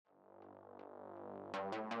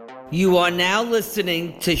You are now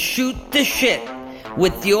listening to Shoot the Shit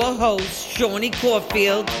with your hosts, Seany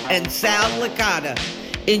Caulfield and Sal Licata.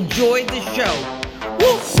 Enjoy the show.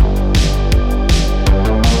 Woo!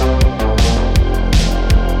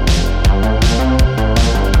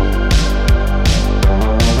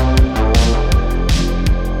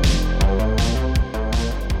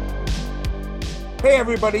 Hey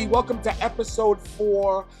everybody, welcome to episode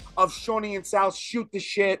 4 of Seany and Sal's Shoot the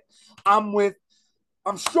Shit. I'm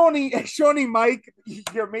Seany Mike,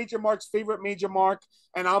 your Major Mark's favorite Major Mark,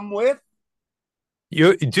 and I'm with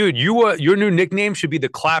your new nickname should be the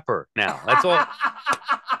Clapper now. That's all.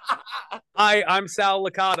 Hi, I'm Sal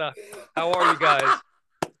Licata. How are you guys?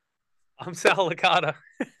 I'm Sal Licata.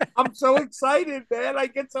 I'm so excited, man. I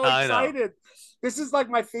get so excited. I know. This is like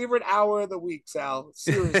my favorite hour of the week, Sal.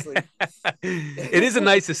 Seriously. It is a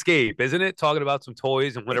nice escape, isn't it? Talking about some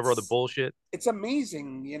toys and whatever other bullshit. It's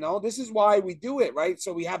amazing, you know. This is why we do it, right?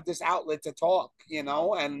 So we have this outlet to talk, you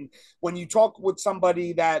know. And when you talk with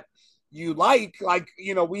somebody that you like,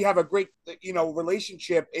 you know, we have a great, you know,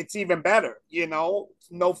 relationship. It's even better, you know.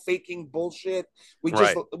 No faking bullshit. We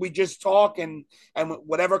just talk and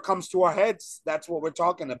whatever comes to our heads, that's what we're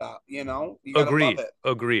talking about, you know. You gotta love it.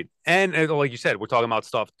 Agreed. And like you said, we're talking about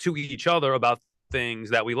stuff to each other about things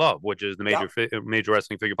that we love, which is the Major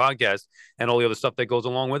Wrestling Figure Podcast and all the other stuff that goes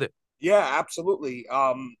along with it. Yeah, absolutely.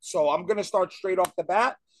 So I'm gonna start straight off the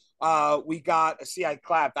bat. I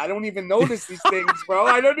clapped. I don't even notice these things, bro.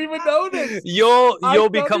 I don't even notice. You'll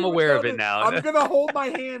become aware of it now. I'm gonna hold my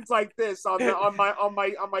hands like this on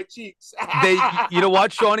my cheeks. You know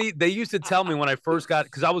what, Seany? They used to tell me when I first got,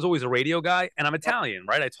 because I was always a radio guy and I'm Italian,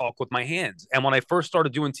 right? I talk with my hands. And when I first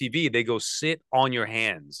started doing TV, they go sit on your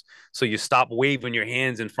hands. So you stop waving your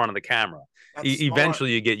hands in front of the camera.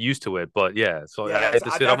 Eventually you get used to it, but yeah. So yeah,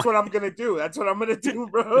 that's what I'm gonna do. That's what I'm gonna do,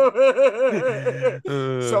 bro.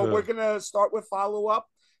 So we're gonna start with follow up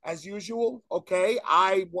as usual. Okay,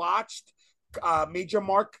 I watched Major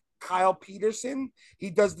Mark Kyle Peterson. He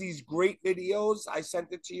does these great videos. I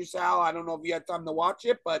sent it to you, Sal. I don't know if you had time to watch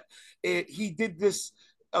it, but he did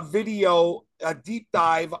a deep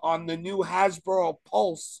dive on the new Hasbro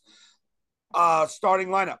Pulse starting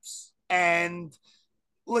lineups. And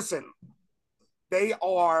listen, they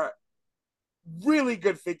are really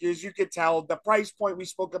good figures. You could tell the price point we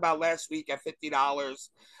spoke about last week at $50.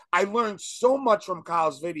 I learned so much from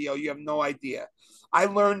Kyle's video. You have no idea. I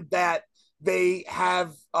learned that they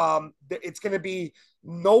have it's going to be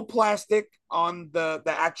no plastic on the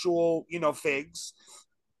actual, you know, figs.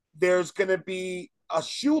 There's going to be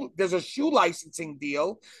there's a shoe licensing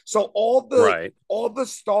deal. So all the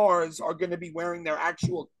stars are going to be wearing their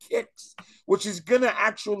actual kicks, which is going to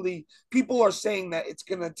actually, people are saying that it's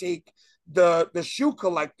going to take the shoe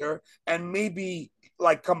collector and maybe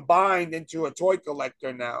like combined into a toy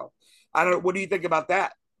collector now. I don't know. What do you think about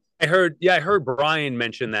that? I heard Brian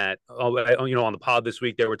mention that, you know, on the pod this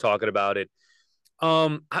week, they were talking about it.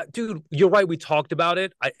 Dude, you're right. We talked about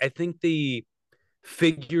it. I think the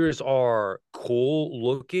figures are cool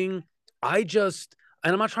looking. And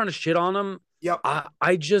I'm not trying to shit on them. Yep.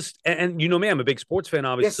 And you know me, I'm a big sports fan,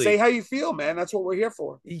 obviously. Yeah, say how you feel, man. That's what we're here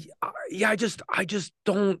for. Yeah,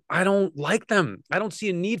 I don't like them. I don't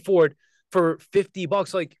see a need for it for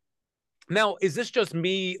 $50. Like, now, is this just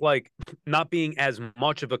me, like, not being as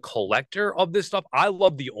much of a collector of this stuff? I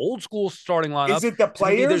love the old school starting lineup. Is it the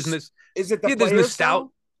players? There's nostalgia.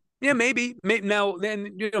 Yeah, maybe. Now,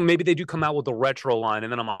 then, you know, maybe they do come out with the retro line,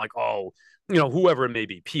 and then I'm like, oh, you know, whoever it may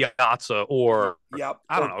be, Piazza or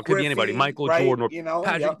I don't know, it could be anybody, Michael Jordan or, you know,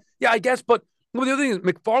 Patrick. Yeah, I guess. But well, the other thing is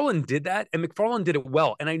McFarlane did that, and McFarlane did it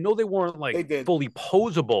well. And I know they weren't like fully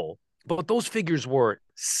posable, but those figures were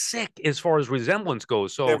sick as far as resemblance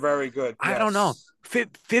goes. So they're very good. I don't know,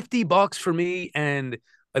 $50 for me, and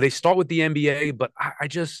they start with the NBA, but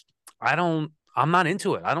I'm not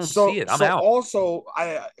into it. I don't see it. I'm out. Also,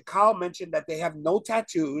 Kyle mentioned that they have no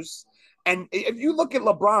tattoos. And if you look at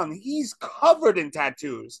LeBron, he's covered in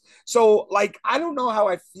tattoos. So, like, I don't know how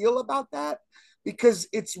I feel about that because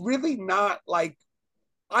it's really not like,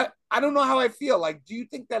 I don't know how I feel. Like, do you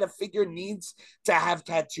think that a figure needs to have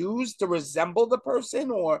tattoos to resemble the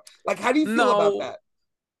person? Or, like, how do you feel about that?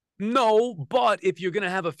 No, but if you're going to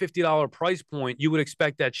have a $50 price point, you would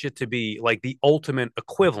expect that shit to be like the ultimate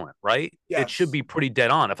equivalent, right? Yes. It should be pretty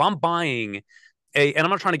dead on. If I'm buying and I'm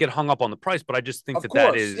not trying to get hung up on the price, but I just think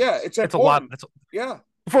that is, it's a lot.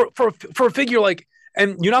 For a figure like,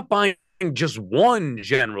 and you're not buying just one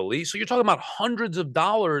generally. So you're talking about hundreds of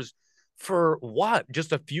dollars for what?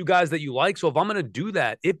 Just a few guys that you like. So if I'm going to do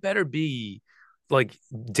that, it better be like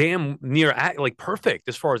damn near like perfect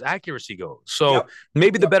as far as accuracy goes. So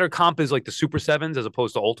maybe the better comp is like the Super Sevens as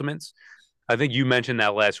opposed to Ultimates. I think you mentioned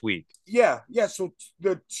that last week. Yeah. So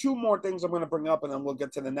the two more things I'm going to bring up, and then we'll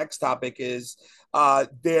get to the next topic. Is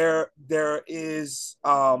there is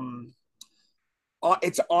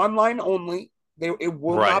it's online only. It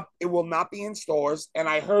will not be in stores. And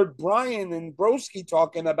I heard Brian and Broski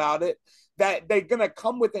talking about it, that they're gonna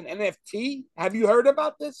come with an NFT. Have you heard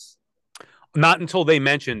about this? Not until they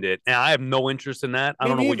mentioned it, and I have no interest in that. I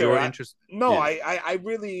don't know what your interest. No, I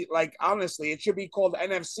really like. Honestly, it should be called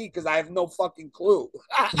NFC because I have no fucking clue.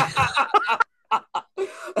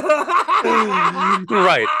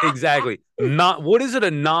 Right, exactly. Not what is it?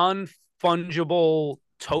 A non-fungible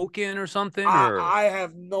token or something? I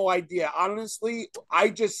have no idea. Honestly, I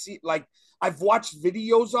just see like I've watched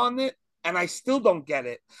videos on it and I still don't get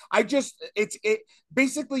it. It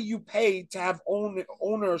basically you pay to have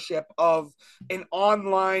ownership of an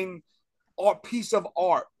online piece of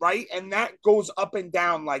art, right? And that goes up and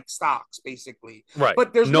down like stocks, basically. Right.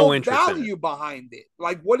 But there's no value behind it.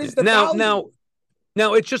 Like, what is the value?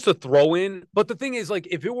 Now it's just a throw in. But the thing is, like,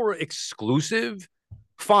 if it were exclusive,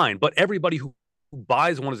 fine. But everybody who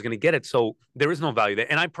buys one is going to get it. So there is no value there.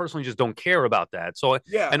 And I personally just don't care about that. So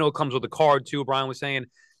I know it comes with a card too. Brian was saying,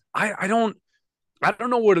 I don't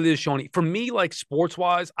know what it is, Seany. For me, like sports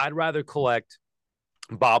wise, I'd rather collect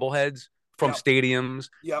bobbleheads from stadiums.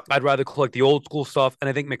 I'd rather collect the old school stuff. And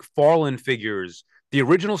I think McFarlane figures, the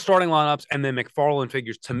original starting lineups, and then McFarlane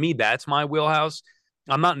figures, to me, that's my wheelhouse.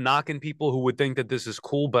 I'm not knocking people who would think that this is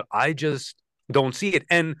cool, but I just don't see it.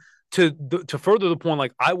 And to further the point,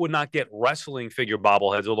 like I would not get wrestling figure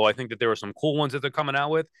bobbleheads, although I think that there are some cool ones that they're coming out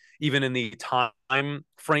with, even in the time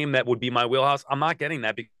frame that would be my wheelhouse. I'm not getting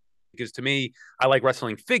that because to me, I like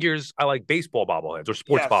wrestling figures. I like baseball bobbleheads or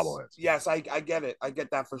sports bobbleheads. Yes, I get it. I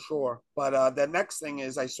get that for sure. But the next thing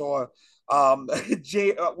is I saw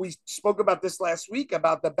we spoke about this last week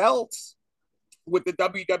about the belts with the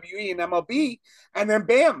WWE and MLB, and then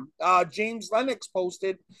bam, James Lennox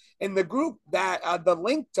posted in the group that the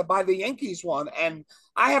link to buy the Yankees one, and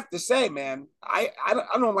I have to say, man, I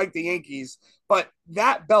don't like the Yankees, but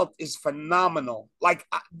that belt is phenomenal. Like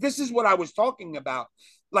this is what I was talking about.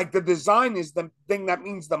 Like the design is the thing that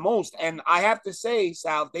means the most, and I have to say,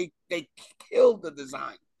 Sal, they killed the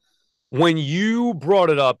design. When you brought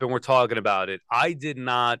it up and we're talking about it, I did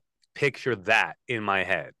not picture that in my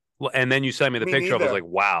head. And then you sent me the picture. I was like,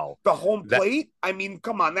 wow. The home plate? I mean,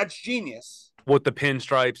 come on. That's genius. With the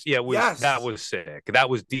pinstripes. Yeah, that was sick.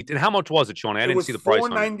 That was deep. And how much was it, Sean? I didn't see the price.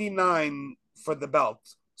 $499 for the belt.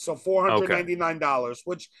 So $499,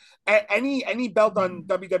 which any belt on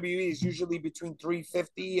WWE is usually between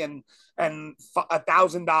 $350 and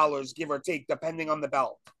 $1,000, give or take, depending on the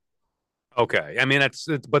belt. Okay, I mean that's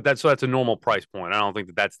a normal price point. I don't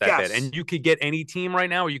think that's that bad. And you could get any team right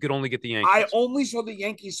now, or you could only get the Yankees. I only saw the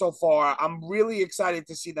Yankees so far. I'm really excited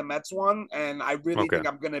to see the Mets one, and I really think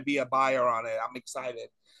I'm going to be a buyer on it. I'm excited.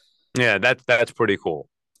 Yeah, that's pretty cool.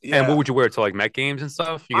 Yeah. And what would you wear to like Met games and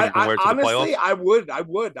stuff? You gonna wear it to honestly, the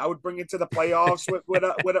playoffs? I would bring it to the playoffs with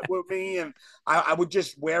me, and I would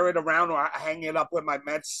just wear it around or hang it up with my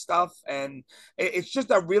Mets stuff. And it's just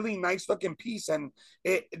a really nice looking piece, and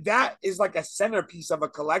that is like a centerpiece of a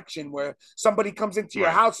collection where somebody comes into your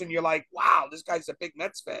house and you're like, wow, this guy's a big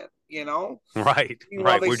Mets fan, you know? Right.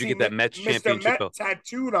 Where'd you get that Mets championship? Met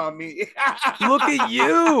tattooed on me. Look at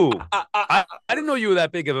you! I didn't know you were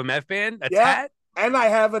that big of a Met fan. A tat. And I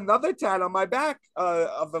have another tat on my back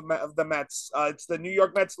of the Mets. It's the New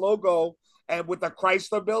York Mets logo, and with the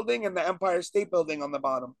Chrysler Building and the Empire State Building on the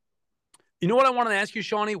bottom. You know what I wanted to ask you,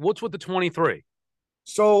 Seany? What's with the 23?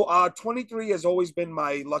 So 23 has always been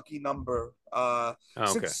my lucky number.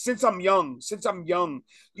 Since I'm young.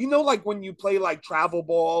 You know, like when you play like travel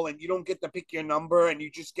ball and you don't get to pick your number and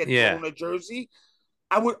you just get thrown a jersey.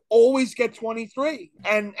 I would always get 23,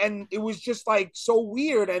 and it was just like so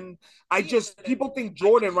weird. And people think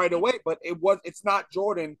Jordan right away, but it's not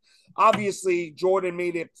Jordan. Obviously, Jordan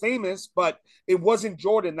made it famous, but it wasn't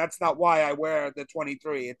Jordan. That's not why I wear the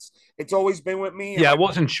 23. It's always been with me. Yeah, I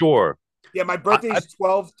wasn't sure. Yeah, my birthday is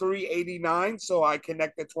 12/3/89, so I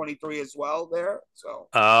connect the 23 as well there. So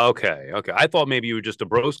okay. I thought maybe you were just a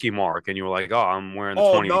broski mark, and you were like, "Oh, I'm wearing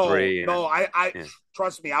the 23." No, I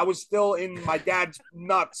trust me, I was still in my dad's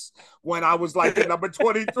nuts when I was like number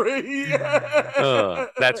 23.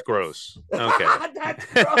 That's gross. Okay, that's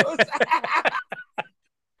gross.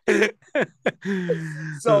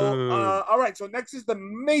 So all right, so next is the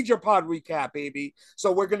major pod recap, baby.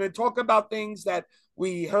 So we're going to talk about things that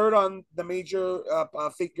we heard on the major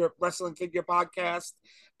wrestling figure podcast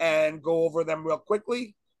and go over them real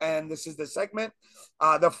quickly, and this is the segment.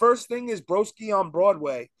 The first thing is Broski on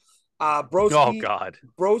Broadway. Oh God.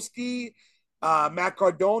 Broski, Matt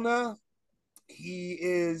Cardona.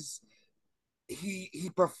 He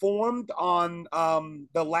performed on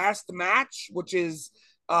The Last Match, which is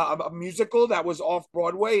a musical that was off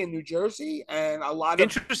Broadway in New Jersey, and a lot of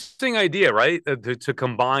interesting idea, right? To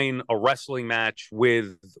combine a wrestling match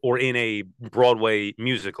with or in a Broadway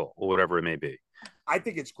musical or whatever it may be. I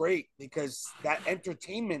think it's great because that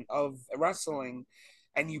entertainment of wrestling,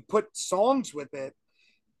 and you put songs with it,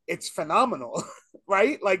 it's phenomenal,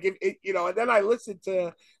 right? Like and then I listened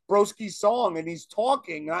to Broski's song, and he's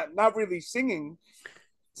talking, not really singing.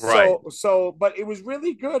 Right. But it was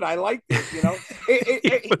really good. I liked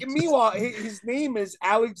it. Meanwhile, his name is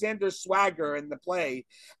Alexander Swagger in the play,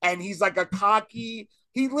 and he's like a cocky.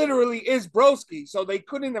 He literally is Broski, so they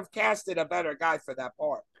couldn't have casted a better guy for that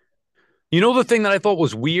part. You know, the thing that I thought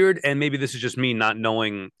was weird, and maybe this is just me not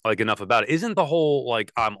knowing like enough about it, isn't the whole like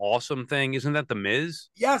I'm awesome thing, isn't that the Miz?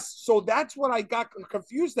 Yes, so that's what I got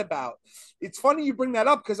confused about. It's funny you bring that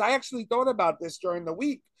up because I actually thought about this during the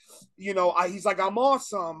week. He's like, I'm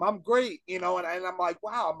awesome, I'm great, and I'm like,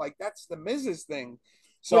 wow, I'm like, that's the Miz's thing.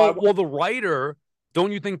 So well, the writer,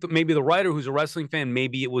 don't you think that maybe the writer who's a wrestling fan,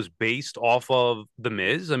 maybe it was based off of the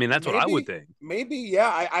Miz? I mean, that's what I would think. Maybe, yeah.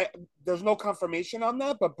 I there's no confirmation on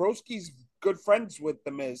that, but Broski's good friends with the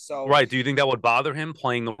Miz. So right. Do you think that would bother him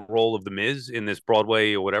playing the role of the Miz in this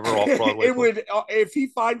Broadway or whatever off Broadway? It would if he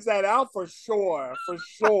finds that out for sure.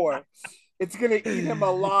 It's gonna eat him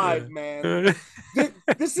alive, man.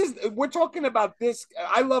 We're talking about this.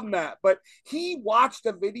 I love Matt, but he watched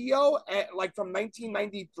a video like from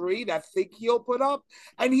 1993 that Fig Heel put up,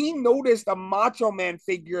 and he noticed a Macho Man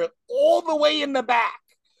figure all the way in the back.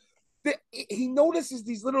 He notices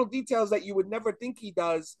these little details that you would never think he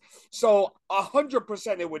does. So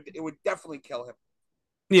 100%, it would definitely kill him.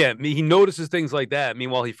 Yeah, he notices things like that.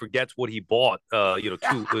 Meanwhile, he forgets what he bought, 2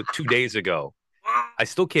 days ago. I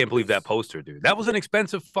still can't believe that poster, dude. That was an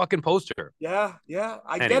expensive fucking poster. Yeah.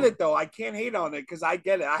 I get it, though. I can't hate on it because I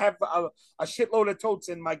get it. I have a shitload of totes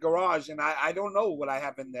in my garage, and I don't know what I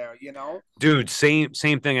have in there, Dude, same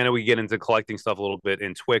thing. I know we get into collecting stuff a little bit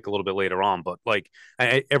in Twick a little bit later on, but like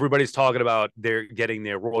everybody's talking about they're getting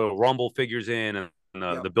their Royal Rumble figures in and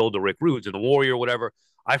the build to Rick Rudes and the Warrior or whatever.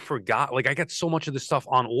 I forgot, like I got so much of this stuff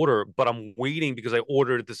on order, but I'm waiting because I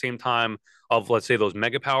ordered at the same time of, let's say, those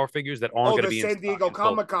Mega Power figures that aren't going to be in San Diego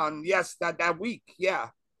Comic-Con. Yes, that week. Yeah.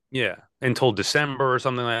 Yeah, until December or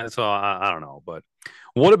something like that. So I don't know. But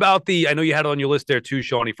what about I know you had it on your list there too,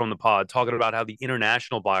 Seany, from the pod, talking about how the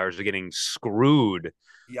international buyers are getting screwed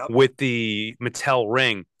with the Mattel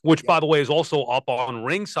ring, which, by the way, is also up on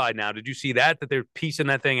Ringside now. Did you see that they're piecing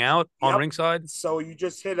that thing out on Ringside? So you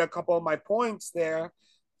just hit a couple of my points there.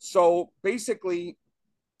 So basically,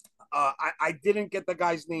 I didn't get the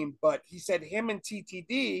guy's name, but he said him and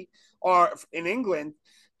TTD are in England,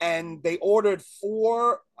 and they ordered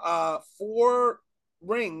four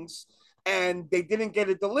rings, and they didn't get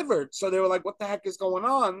it delivered. So they were like, "What the heck is going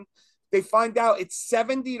on?" They find out it's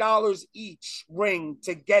 $70 each ring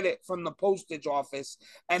to get it from the postage office,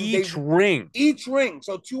 and each ring,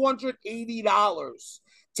 so $280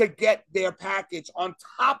 to get their package on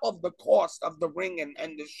top of the cost of the ring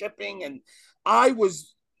and the shipping. And I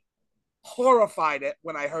was horrified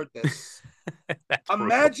when I heard this.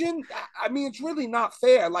 Imagine, I mean, it's really not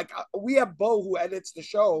fair. Like we have Bo who edits the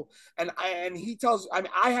show, and he tells, I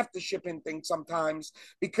mean, I have to ship in things sometimes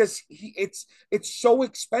because it's so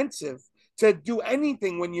expensive to do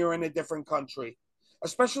anything when you're in a different country,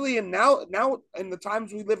 especially now in the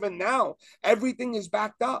times we live in now, everything is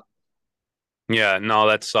backed up. Yeah, no,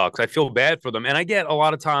 that sucks. I feel bad for them. And I get a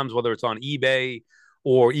lot of times, whether it's on eBay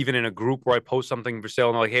or even in a group where I post something for sale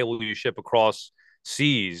and they're like, hey, will you ship across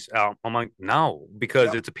seas? I'm like, no,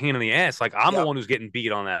 because it's a pain in the ass. Like I'm the one who's getting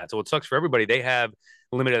beat on that. So it sucks for everybody. They have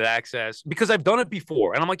limited access because I've done it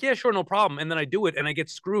before. And I'm like, yeah, sure, no problem. And then I do it and I get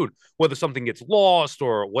screwed, whether something gets lost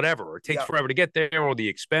or whatever, or it takes forever to get there or the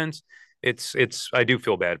expense. I do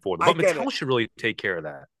feel bad for them. But Mattel should really take care of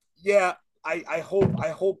that. Yeah. I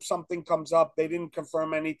hope something comes up. They didn't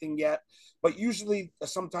confirm anything yet, but usually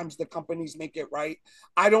sometimes the companies make it right.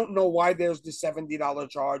 I don't know why there's the $70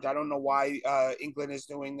 charge. I don't know why England is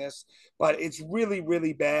doing this, but it's really,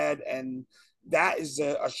 really bad. And that is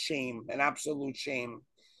a shame, an absolute shame.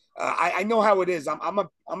 I know how it is. I'm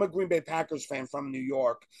a Green Bay Packers fan from New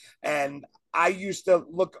York, and I used to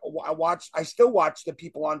I still watch the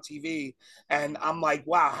people on TV, and I'm like,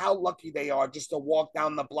 wow, how lucky they are just to walk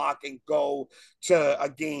down the block and go to a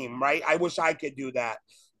game, right? I wish I could do that,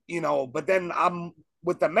 but then I'm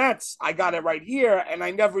with the Mets. I got it right here, and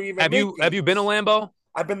I never even have you been to Lambeau?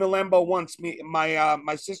 I've been to Lambeau once.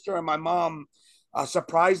 My sister and my mom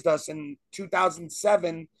surprised us in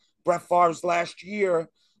 2007, Brett Favre's last year.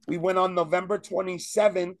 We went on November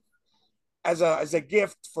 27th as a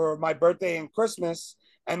gift for my birthday and Christmas,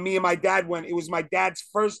 and me and my dad went. It was my dad's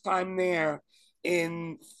first time there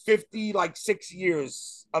in 50 like 6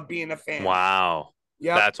 years of being a fan. Wow.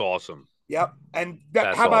 Yep. That's awesome. Yep. And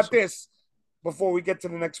That's how about awesome. this? Before we get to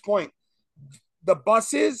the next point, the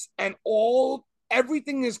buses and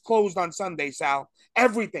everything is closed on Sunday, Sal.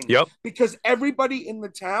 Everything. Yep. Because everybody in the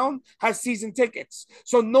town has season tickets,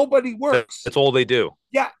 so nobody works. That's all they do.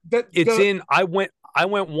 Yeah. I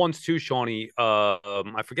went once too, Shawnee.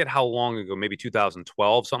 I forget how long ago, maybe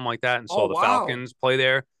 2012, something like that, and saw the Falcons play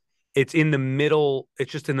there. It's in the middle.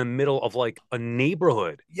 It's just in the middle of like a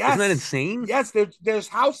neighborhood. Yes. Isn't that insane? Yes. There's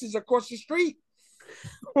houses across the street.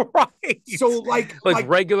 Right. So like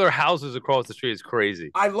regular houses across the street is crazy.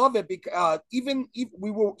 I love it because even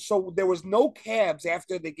there was no cabs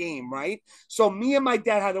after the game, right? So me and my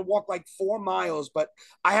dad had to walk like 4 miles, but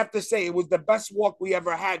I have to say it was the best walk we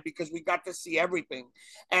ever had because we got to see everything.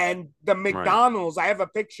 And the McDonald's, I have a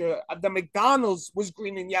picture. The McDonald's was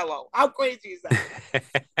green and yellow. How crazy is that?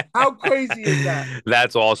 How crazy is that?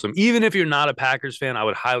 That's awesome. Even if you're not a Packers fan, I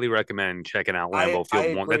would highly recommend checking out Lambeau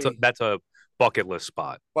Field. That's a bucket list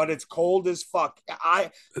spot, but it's cold as fuck.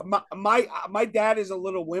 My dad is a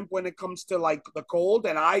little wimp when it comes to like the cold,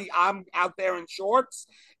 and I'm out there in shorts.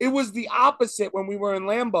 It was the opposite when we were in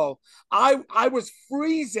Lambeau. I was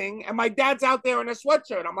freezing, and my dad's out there in a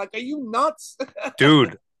sweatshirt. I'm like, are you nuts,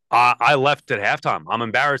 dude? I left at halftime. I'm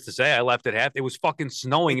embarrassed to say I left at half. It was fucking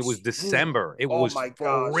snowing. It was December. It was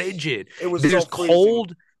frigid. It was there's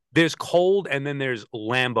cold. There's cold, and then there's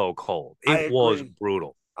Lambeau cold. It was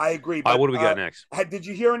brutal. I agree. But, what do we got next? Did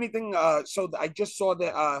you hear anything? So I just saw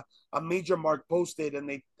that a Major Mark posted,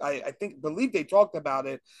 and I believe they talked about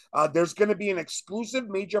it. There's going to be an exclusive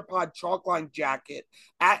Major Pod chalkline jacket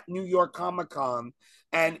at New York Comic Con,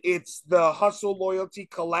 and it's the Hustle Loyalty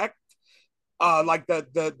Collect, like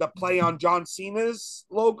the play on John Cena's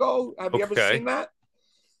logo. Have you ever seen that?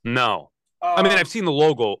 No. I mean, I've seen the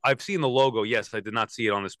logo. Yes, I did not see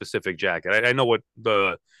it on the specific jacket. I know what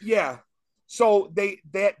the So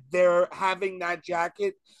they're having that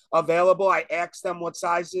jacket available. I asked them what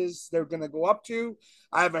sizes they're going to go up to.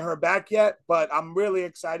 I haven't heard back yet, but I'm really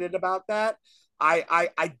excited about that.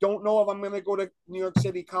 I don't know if I'm going to go to New York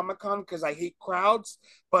City Comic Con because I hate crowds,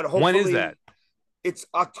 but hopefully. When is that? It's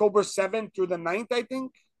October 7th through the 9th, I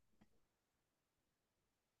think.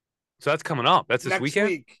 So that's coming up. That's this weekend?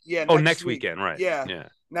 Week. Yeah. Next weekend, right. Yeah.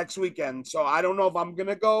 Next weekend. So I don't know if I'm going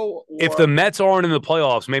to go. If the Mets aren't in the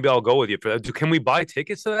playoffs, maybe I'll go with you for that. Can we buy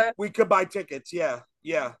tickets to that? We could buy tickets. Yeah.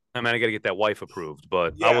 I mean, I got to get that wife approved,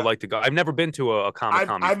 but I would like to go. I've never been to a Comic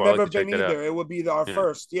Con before. I've never been either. It would be our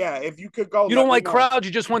first. Yeah. If you could go. You don't like crowds.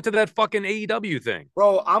 You just went to that fucking AEW thing.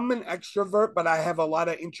 Bro, I'm an extrovert, but I have a lot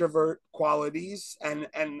of introvert qualities.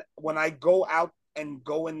 And when I go out and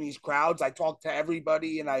go in these crowds, I talk to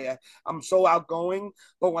everybody, and I'm so outgoing.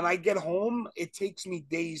 But when I get home, it takes me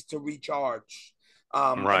days to recharge.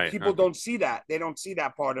 People don't see that. They don't see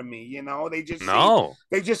that part of me. You know, they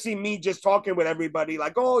just see me just talking with everybody.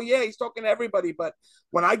 Like, oh yeah, he's talking to everybody. But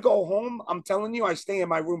when I go home, I'm telling you, I stay in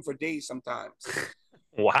my room for days sometimes.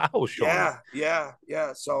 Wow, Sean. Yeah.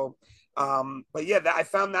 So, but yeah, I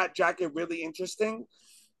found that jacket really interesting.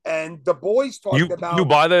 And the boys talked about. You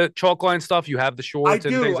buy the chalk line stuff. You have the shorts.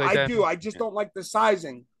 And things like that? I do. I just don't like the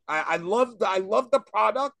sizing. I love the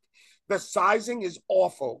product. The sizing is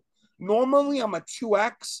awful. Normally, I'm a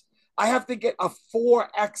 2X. I have to get a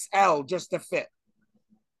 4XL just to fit.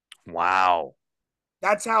 Wow.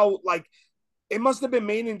 That's how it must have been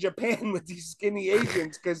made in Japan with these skinny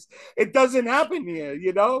Asians because it doesn't happen here.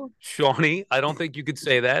 You know, Shawnee. I don't think you could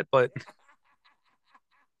say that, but.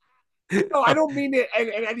 No, I don't mean it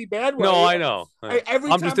in any bad way. No, I know.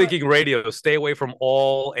 I'm just thinking radio. Stay away from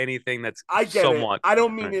anything that's somewhat. I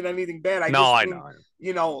don't mean it anything bad. I know.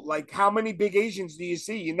 You know, like how many big Asians do you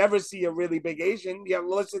see? You never see a really big Asian. Yeah,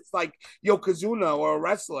 unless it's like Yokozuna or a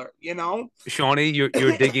wrestler. You know, Shawnee, you're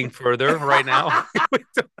digging further right now.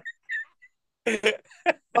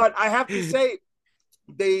 But I have to say,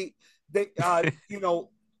 they you know,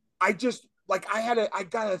 I just. I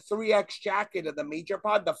got a 3X jacket of the Major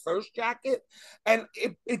Pod, the first jacket, and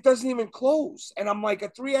it doesn't even close. And I'm like, a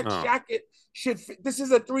 3X jacket should fit. This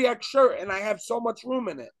is a 3X shirt, and I have so much room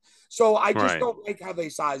in it. So I just don't like how they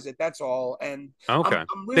size it. That's all. And okay,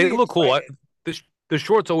 I'm really they look cool. The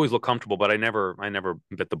shorts always look comfortable, but I never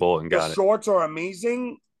bit the bullet and got it. The shorts are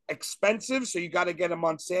amazing, expensive, so you got to get them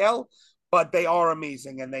on sale. But they are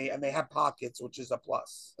amazing, and they have pockets, which is a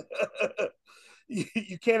plus.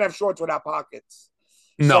 you can't have shorts without pockets.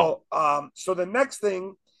 No. So the next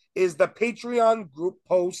thing is the Patreon group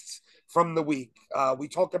posts from the week. We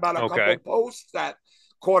talked about a couple posts that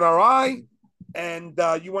caught our eye, and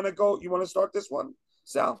you want to start this one,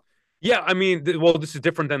 Sal? Yeah, I mean, well, this is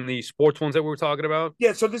different than the sports ones that we were talking about.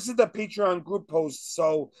 Yeah, so this is the Patreon group post.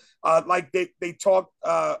 So, like they talked.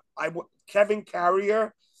 Kevin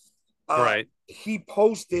Carrier, right? He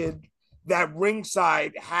posted that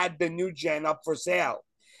Ringside had the new gen up for sale,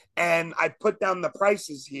 and I put down the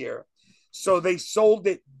prices here. So they sold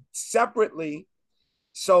it separately.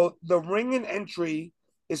 So the ring and entry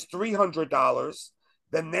is $300.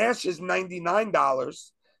 The Nash is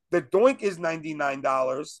 $99. The Doink is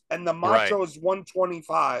 $99, and the Macho is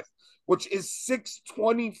 $125, which is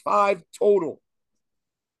 $625 total.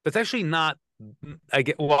 That's actually not. I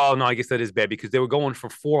guess that is bad because they were going for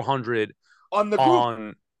 $400 on the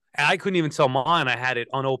group. I couldn't even sell mine. I had it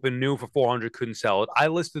unopened new for $400. Couldn't sell it. I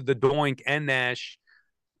listed the Doink and Nash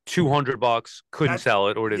 $200. Couldn't sell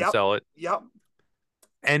it or didn't sell it. Yep.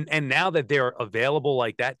 And now that they're available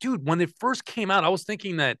like that, dude, when it first came out, I was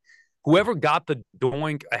thinking that whoever got the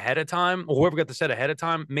Doink ahead of time or whoever got the set ahead of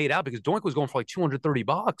time made out because Doink was going for like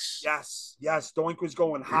 $230. Yes. Doink was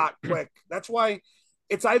going hot quick. That's why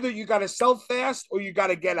it's either you got to sell fast or you got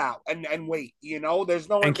to get out and wait. There's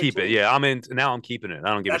no and keep it. Yeah, now I'm keeping it.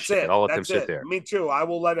 I don't give a shit. I'll let them sit there. Me too. I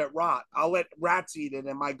will let it rot. I'll let rats eat it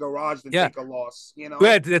in my garage and take a loss.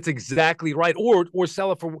 Yeah, that's exactly right. Or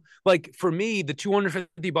sell it for me the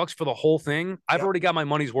 $250 for the whole thing. I've already got my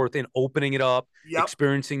money's worth in opening it up,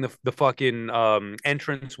 experiencing the fucking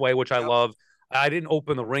entrance way, which I love. I didn't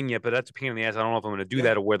open the ring yet, but that's a pain in the ass. I don't know if I'm going to do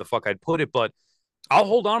that or where the fuck I'd put it, but I'll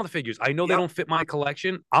hold on to the figures. I know they don't fit my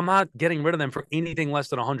collection. I'm not getting rid of them for anything less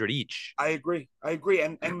than 100 each. I agree.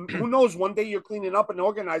 And who knows? One day you're cleaning up and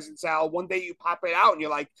organizing, Sal. One day you pop it out and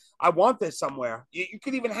you're like, I want this somewhere. You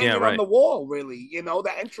could even hang it on the wall, really.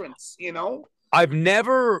 The entrance. I've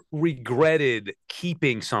never regretted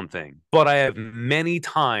keeping something, but I have many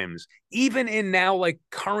times, even in now like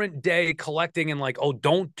current day collecting and like, oh,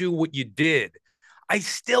 don't do what you did. I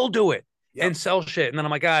still do it. And sell shit. And then I'm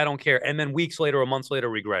like, I don't care. And then weeks later or months later,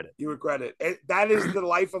 regret it. You regret it. That is the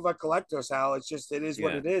life of a collector, Sal. It is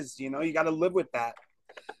what it is. You got to live with that.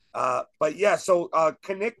 But yeah, so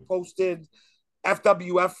Knick posted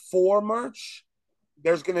FWF 4 merch.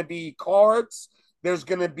 There's going to be cards. There's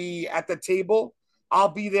going to be at the table. I'll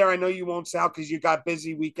be there. I know you won't, Sal, because you got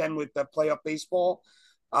busy weekend with the playoff baseball.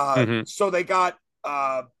 So they got,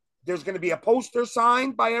 there's going to be a poster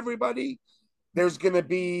signed by everybody. There's going to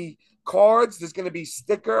be cards. There's going to be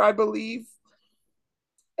sticker, I believe,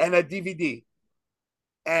 and a DVD.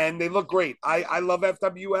 And they look great. I love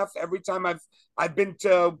FWF. Every time I've been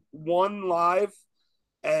to one live,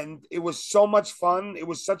 and it was so much fun. It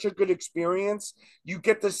was such a good experience. You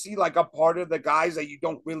get to see like a part of the guys that you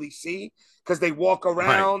don't really see because they walk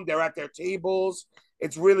around. They're at their tables.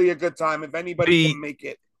 It's really a good time if anybody can make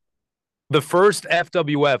it. The first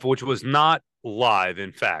FWF, which was not live,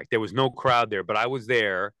 in fact, there was no crowd there, but I was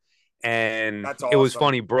there. And it was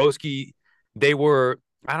funny. Broski, they were,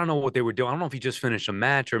 I don't know what they were doing. I don't know if he just finished a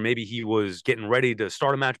match or maybe he was getting ready to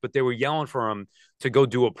start a match, but they were yelling for him to go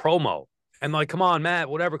do a promo. And like, come on, Matt,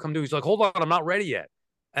 whatever, come do. He's like, hold on, I'm not ready yet.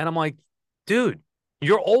 And I'm like, dude,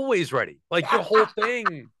 you're always ready. Like your whole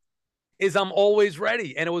thing is I'm always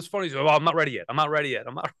ready. And it was funny. He's like, I'm not ready yet. I'm not ready yet.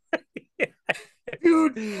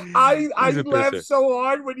 Dude, I laughed so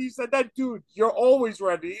hard when he said that. Dude, you're always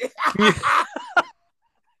ready.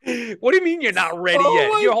 What do you mean you're not ready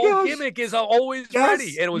yet? Your whole gimmick is always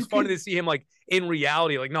ready. And it was funny to see him like in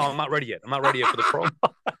reality, like, no, I'm not ready yet. I'm not ready yet for the promo.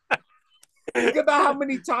 Think about how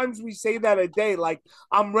many times we say that a day. Like,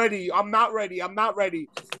 I'm ready. I'm not ready. I'm not ready.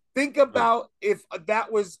 Think about if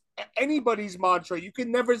that was anybody's mantra. You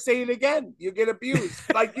can never say it again. You get abused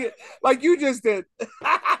like you just did.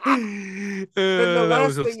 Then the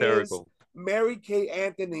last thing hysterical. Is Mary Kay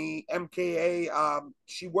Anthony, MKA.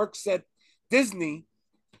 She works at Disney.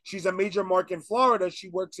 She's a major mark in Florida. She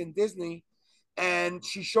works in Disney, and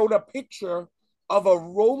she showed a picture of a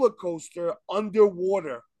roller coaster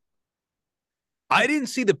underwater. I didn't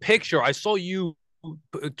see the picture. I saw you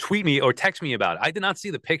tweet me or text me about it. I did not see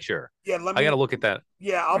the picture. Yeah, I got to look at that.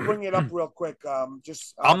 Yeah, I'll bring it up real quick.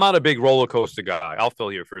 I'm not a big roller coaster guy. I'll fill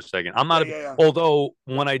here for a second. I'm not. Although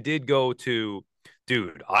when I did go to,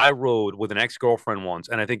 dude, I rode with an ex-girlfriend once,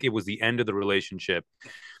 and I think it was the end of the relationship.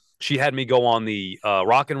 she had me go on the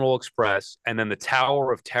Rock and Roll Express and then the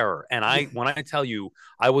Tower of Terror. And when I tell you,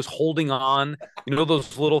 I was holding on,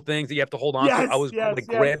 those little things that you have to hold on to. I was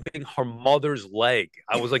grabbing her mother's leg.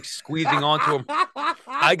 I was like squeezing onto him.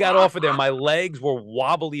 I got off of there. My legs were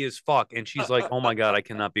wobbly as fuck. And she's like, "Oh my God, I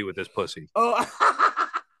cannot be with this pussy." Oh.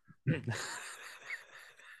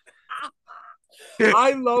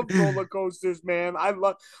 I love roller coasters, man. I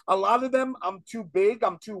love a lot of them. I'm too big,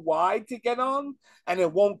 I'm too wide to get on, and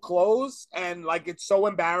it won't close. And like it's so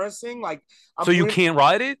embarrassing. Like so you can't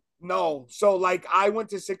ride it? No. So like I went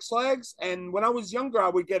to Six Flags, and when I was younger, I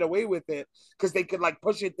would get away with it because they could like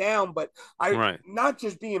push it down. But not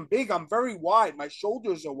just being big, I'm very wide. My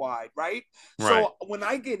shoulders are wide, right? So when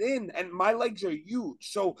I get in, and my legs are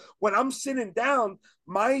huge, so when I'm sitting down,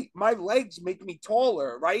 my legs make me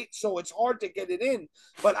taller, right? So it's hard to get it in.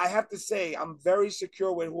 But I have to say, I'm very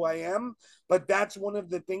secure with who I am. But that's one of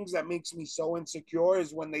the things that makes me so insecure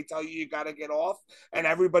is when they tell you got to get off and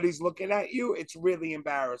everybody's looking at you. It's really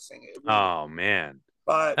embarrassing. Oh, man.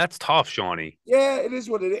 But that's tough, Seany. Yeah, it is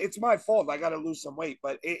what it is. It's my fault. I got to lose some weight,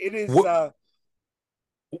 but it is.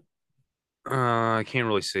 I can't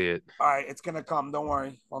really see it. All right, it's going to come. Don't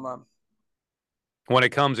worry. Hold on. When it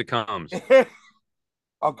comes, it comes.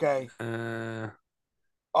 Okay.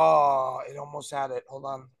 Oh, it almost had it. Hold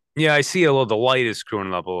on. Yeah, I see the light is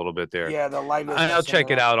screwing up a little bit there. Yeah, the light is. I'll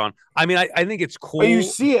check it out on. I mean, I think it's cool. But you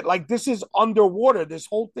see it like this is underwater. This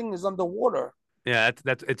whole thing is underwater. Yeah,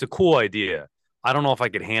 it's a cool idea. I don't know if I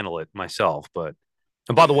could handle it myself, but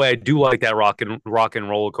and by the way, I do like that rock and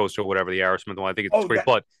roller coaster or whatever, the Aerosmith one. I think it's great.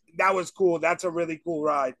 But that was cool. That's a really cool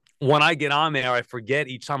ride. When I get on there, I forget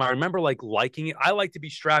each time. I remember liking it. I like to be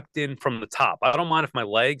strapped in from the top. I don't mind if my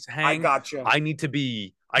legs hang. I gotcha.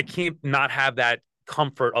 I can't not have that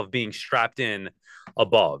comfort of being strapped in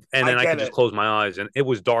above, and then I can just close my eyes, and it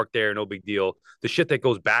was dark there, no big deal. The shit that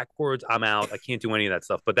goes backwards, I'm out. I can't do any of that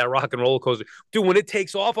stuff. But that rock and roller coaster, dude, when it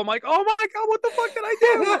takes off, I'm like, oh my God, what the fuck did I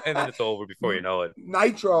do? And then it's over before you know it.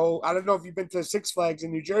 Nitro, I don't know if you've been to Six Flags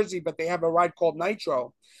in New Jersey, but they have a ride called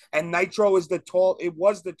Nitro, and Nitro is the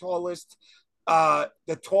tallest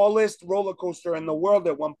roller coaster in the world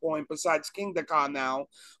at one point, besides King Kong now.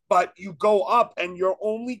 But you go up and you're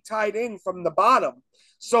only tied in from the bottom.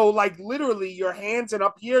 So like literally your hands and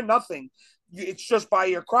up here, nothing. It's just by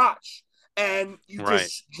your crotch. And you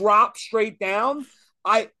just drop straight down.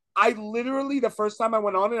 I literally, the first time I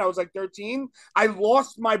went on it, I was like 13. I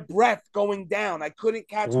lost my breath going down. I couldn't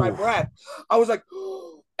catch my breath. I was like,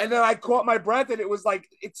 and then I caught my breath, and it was like,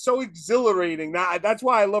 it's so exhilarating. That's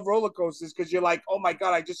why I love roller coasters, because you're like, oh my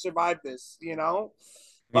God, I just survived this,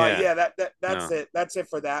 But that's it. That's it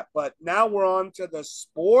for that. But now we're on to the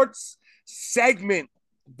sports segment.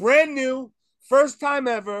 Brand new, first time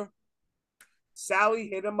ever. Sally,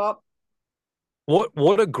 hit him up.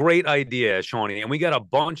 What a great idea, Seany. And we got a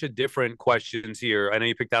bunch of different questions here. I know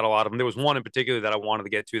you picked out a lot of them. There was one in particular that I wanted to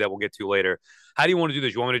get to that we'll get to later. How do you want to do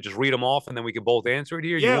this? You want me to just read them off and then we can both answer it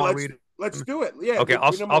here? Yeah, let's do it. Yeah. Okay,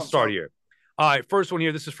 I'll start here. All right, first one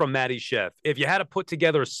here. This is from Maddie Chef. If you had to put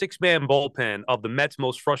together a 6-man bullpen of the Mets'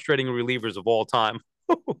 most frustrating relievers of all time,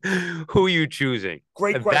 who are you choosing?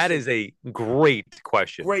 Great question. That is a great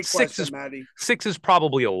question. Great question, Maddie. 6 is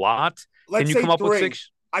probably a lot. Can you come up with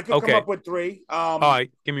 6? I could come up with 3. All right,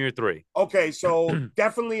 give me your 3. Okay, so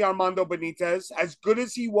definitely Armando Benitez. As good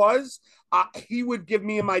as he was, he would give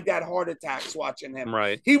me and my dad heart attacks watching him.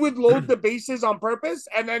 Right. He would load the bases on purpose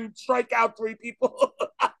and then strike out 3 people.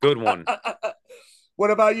 Good one.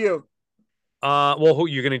 What about you? Well, who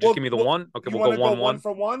you're gonna just give me the one? Okay, we'll go 1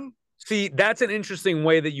 for 1. See, that's an interesting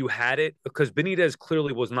way that you had it, because Benitez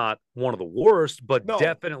clearly was not one of the worst, but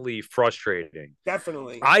definitely frustrating.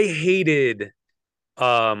 Definitely. I hated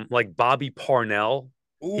like Bobby Parnell.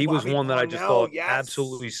 He was one that I just thought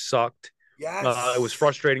absolutely sucked. Yes. It was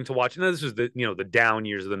frustrating to watch. And this is the down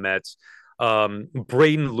years of the Mets.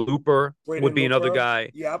 Braden Looper would be another guy.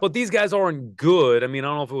 Yep. But these guys aren't good. I mean, I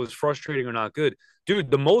don't know if it was frustrating or not good.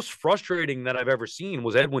 Dude, the most frustrating that I've ever seen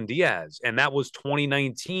was Edwin Diaz, and that was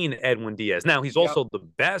 2019 Edwin Diaz. Now, he's also the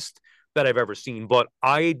best that I've ever seen, but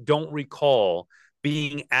I don't recall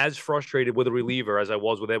being as frustrated with a reliever as I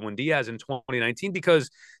was with Edwin Diaz in 2019,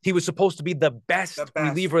 because he was supposed to be the best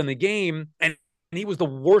reliever in the game, and he was the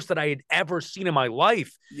worst that I had ever seen in my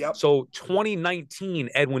life. Yep. So 2019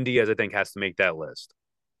 Edwin Diaz, I think, has to make that list.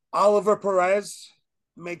 Oliver Perez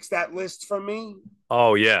makes that list for me.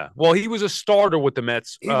 Oh, yeah. Well, he was a starter with the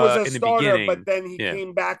Mets. He was in a starter, the beginning, but then he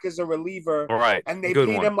came back as a reliever. Right. And they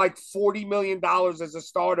paid him like $40 million as a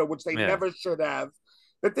starter, which they never should have.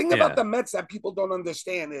 The thing about the Mets that people don't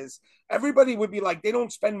understand is everybody would be like, they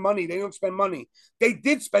don't spend money. They don't spend money. They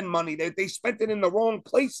did spend money. They spent it in the wrong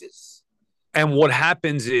places. And what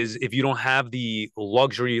happens is if you don't have the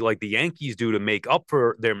luxury like the Yankees do to make up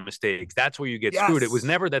for their mistakes, that's where you get screwed. It was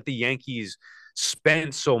never that the Yankees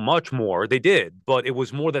spent so much more. They did, but it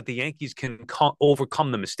was more that the Yankees can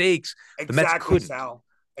overcome the mistakes. The Mets couldn't. Sal.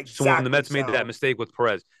 Exactly, so when the Mets made that mistake with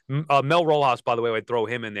Perez, Mel Rojas, by the way, I'd throw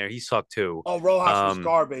him in there. He sucked too. Oh, Rojas was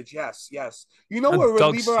garbage. Yes. You know what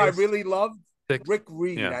reliever I really loved? Rick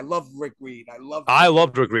Reed. Yeah. I love Rick Reed. I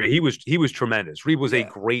loved Rick Reed. He was tremendous. Reed was a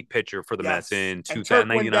great pitcher for the Mets in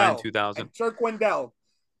 1999, 2000. And Turk Wendell.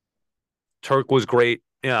 Turk was great.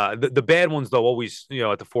 Yeah, the bad ones though always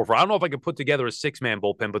at the forefront. I don't know if I could put together a 6-man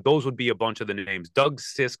bullpen, but those would be a bunch of the names. Doug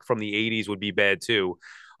Sisk from the '80s would be bad too.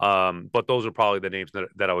 But those are probably the names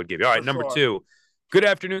that I would give you. All right, number 2. Good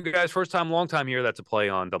afternoon, guys. First time, long time here. That's a play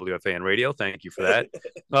on WFAN radio. Thank you for that.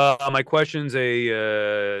 My question's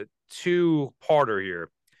a 2-parter here.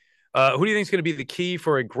 Who do you think is going to be the key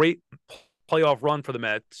for a great playoff run for the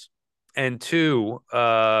Mets? And 2,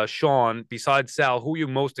 Sean, besides Sal, who are you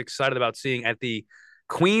most excited about seeing at the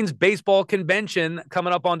Queens Baseball Convention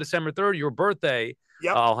coming up on December 3rd, your birthday?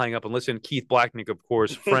 Yep. I'll hang up and listen. Keith Blacknick, of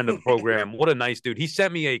course, friend of the program. What a nice dude. He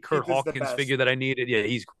sent me a Kurt Hawkins figure that I needed. Yeah,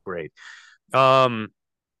 he's great. You want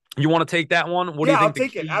to take that one? What do you think? I'll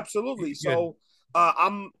take it. Absolutely. So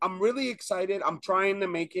I'm really excited. I'm trying to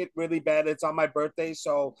make it really bad. It's on my birthday,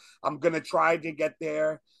 so I'm gonna try to get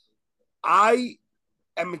there. I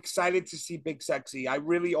am excited to see Big Sexy. I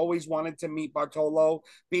really always wanted to meet Bartolo.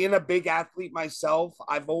 Being a big athlete myself,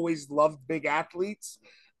 I've always loved big athletes.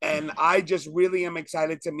 And I just really am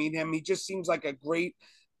excited to meet him. He just seems like a great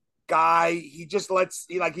guy. He just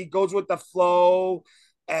he goes with the flow.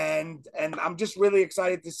 And I'm just really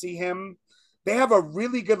excited to see him. They have a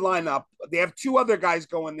really good lineup. They have 2 other guys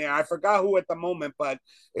going there. I forgot who at the moment, but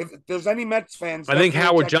if there's any Mets fans, I think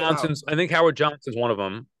Howard Johnson's one of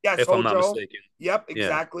them. Yes, if I'm not mistaken. Yep,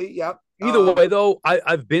 exactly. Yeah. Yep. Either way, though,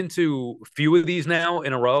 I've been to a few of these now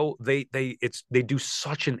in a row. They do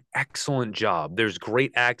such an excellent job. There's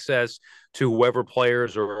great access to whoever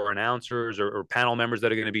players or announcers or panel members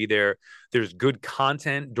that are going to be there. There's good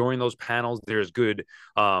content during those panels. There's good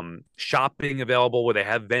shopping available where they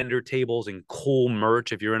have vendor tables and cool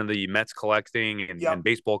merch if you're into the Mets collecting and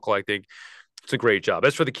baseball collecting. It's a great job.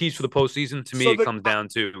 As for the keys for the postseason, to me, it comes down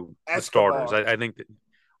to the starters. I think that,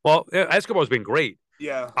 Escobar's been great.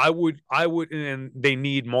 Yeah, I would, and they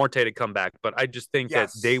need Marte to come back, but I just think that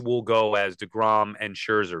they will go as DeGrom and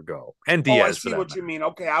Scherzer go, and Diaz. I see what you mean.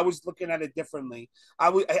 Okay, I was looking at it differently.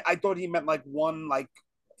 I thought he meant like one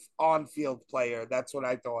on-field player. That's what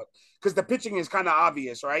I thought, because the pitching is kind of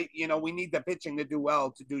obvious, right? We need the pitching to do well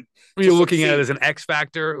to do. You're looking at it as an X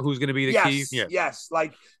factor who's going to be the key. Yes.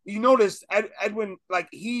 Like you notice, Edwin, like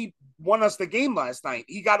he won us the game last night.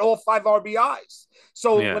 He got all 5 RBIs.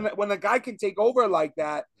 So when a guy can take over like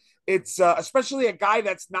that, it's especially a guy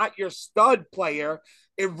that's not your stud player.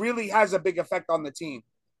 It really has a big effect on the team.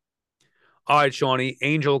 All right, Shawnee.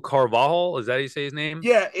 Angel Carvajal, is that how you say his name?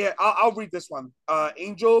 Yeah. I'll read this one.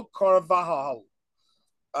 Angel Carvajal.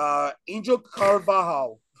 Angel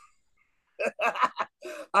Carvajal.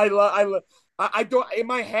 I don't. In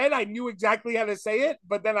my head, I knew exactly how to say it,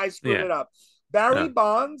 but then I screwed it up. Barry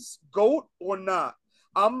Bonds, GOAT or not?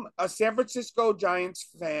 I'm a San Francisco Giants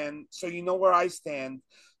fan, so you know where I stand.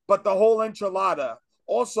 But the whole enchilada.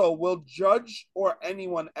 Also, will Judge or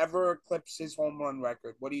anyone ever eclipse his home run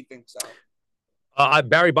record? What do you think, Sal?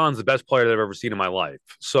 Barry Bonds, the best player that I've ever seen in my life.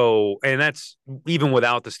 So, and that's even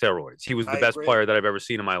without the steroids. He was the best player that I've ever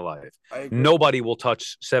seen in my life. Nobody will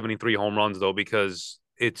touch 73 home runs though, because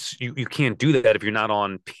it's you can't do that if you're not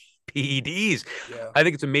on PEDs. Yeah. I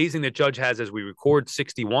think it's amazing that Judge has, as we record,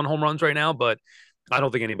 61 home runs right now, but I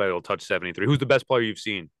don't think anybody will touch 73. Who's the best player you've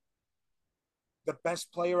seen? The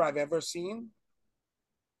best player I've ever seen?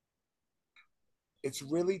 It's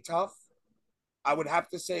really tough. I would have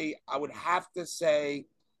to say,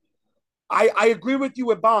 I agree with you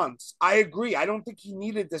with Bonds. I agree. I don't think he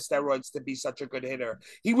needed the steroids to be such a good hitter.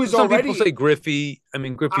 He was Some already. People say Griffey. I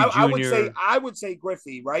mean, Griffey Jr. I would say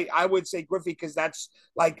Griffey, right? I would say Griffey because that's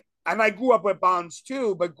like, and I grew up with Bonds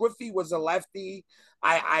too, but Griffey was a lefty.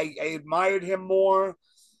 I admired him more.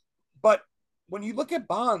 But when you look at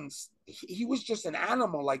Bonds, he was just an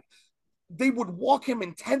animal. Like, they would walk him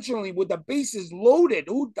intentionally with the bases loaded.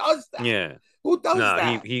 Who does that? Yeah. Who does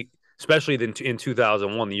that? He especially in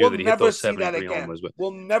 2001, the year that he hit those 73 homers.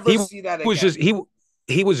 We'll never see that again.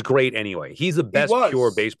 He was great anyway. He's the best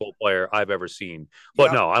pure baseball player I've ever seen.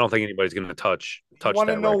 But no, I don't think anybody's going to touch that. Want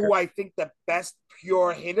to know who I think the best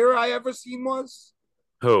pure hitter I ever seen was?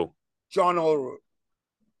 Who? John Olerud.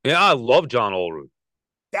 Yeah, I love John Olerud.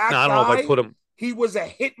 That Now, I don't know if I guy, put him. he was a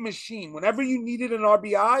hit machine. Whenever you needed an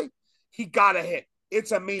RBI, he got a hit. It's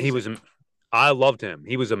He amazing. was. I loved him.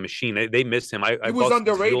 He was a machine. They missed him. He I was bust Zeal's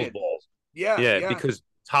underrated. balls. Yeah, Yeah, yeah. because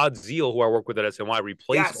Todd Zeal, who I work with at SNY,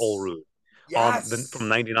 replaced Yes. Olerud from Yes.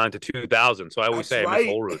 99 to 2000. So I always That's say I miss right.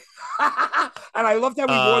 Olerud. And I loved how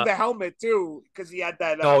he wore Uh the helmet too, because he had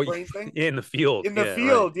that oh, brain thing yeah, in the field. in the Yeah, right.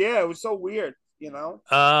 field. Yeah, it was so weird, you know.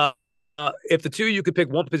 If the two you could pick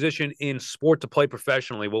one position in sport to play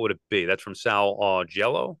professionally, what would it be? That's from Sal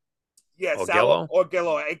Jello Yeah, or Sal Gello.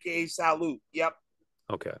 Orgello, aka Salute. Yep.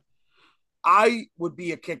 Okay. I would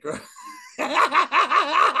be a kicker.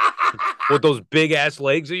 With those big ass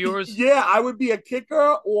legs of yours? Yeah, I would be a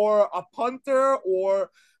kicker or a punter, or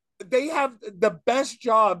they have the best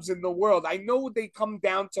jobs in the world. I know they come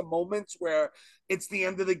down to moments where it's the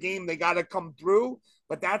end of the game, they got to come through,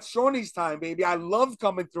 but that's Shawnee's time, baby. I love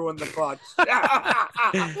coming through in the clutch.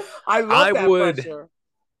 I love I that would. pressure.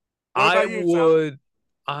 What I about you, Sal? would.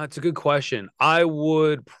 It's a good question. I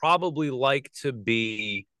would probably like to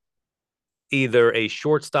be either a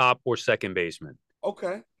shortstop or second baseman.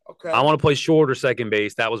 Okay. I Okay. want to play short or second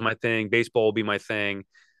base. That was my thing. Baseball will be my thing.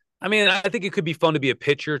 I mean, I think it could be fun to be a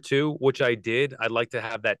pitcher too, which I did. I'd like to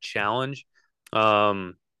have that challenge.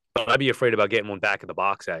 But I'd be afraid about getting one back in the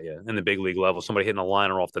box at you in the big league level. Somebody hitting a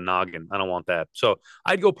liner off the noggin. I don't want that. So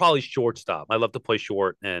I'd go probably shortstop. I love to play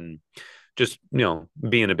short and just,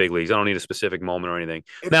 be in the big leagues. I don't need a specific moment or anything.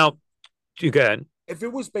 If Now, you go ahead. if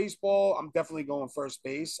it was baseball, I'm definitely going first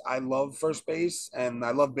base. I love first base and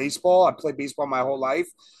I love baseball. I played baseball my whole life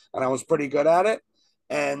and I was pretty good at it.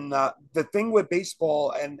 And the thing with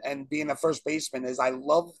baseball and being a first baseman is I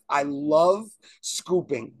love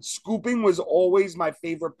scooping. Scooping was always my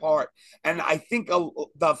favorite part, and I think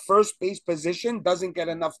the first base position doesn't get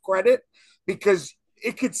enough credit because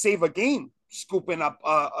it could save a game scooping up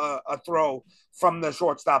a throw from the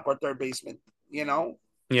shortstop or third baseman. You know,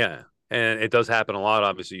 Yeah. And it does happen a lot.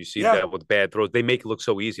 Obviously, you see yeah, that with bad throws. They make it look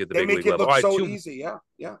so easy at the they big make league it level. All look right, so easy. Yeah,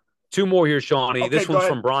 yeah. two more here, Shawnee. Okay, This go one's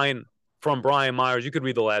ahead. from Brian Myers. You could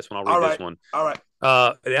read the last one. I'll All read this right, one. all right.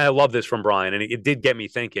 I love this from Brian, and it did get me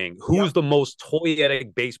thinking. Who's Yep. the most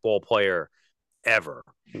toyetic baseball player ever?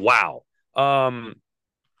 Wow.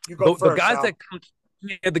 You go The first, guys Sal. that come,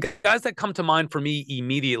 yeah, the guys that come to mind for me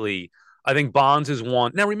immediately, I think Bonds is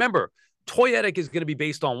one. Now remember, toyetic is going to be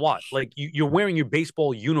based on what? Like you're wearing your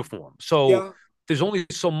baseball uniform, so Yeah. there's only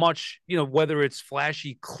so much, whether it's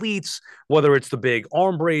flashy cleats, whether it's the big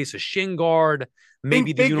arm brace, a shin guard,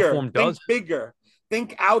 maybe Think the bigger. uniform Think does. bigger.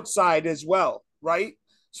 Think outside as well, right?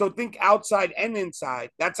 So think outside and inside.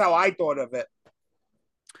 That's how I thought of it.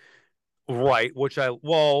 Right,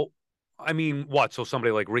 I mean, what? So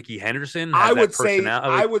somebody like Ricky Henderson I has that would say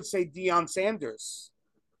personality. I would say Deion Sanders.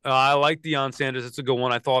 I like Deion Sanders. It's a good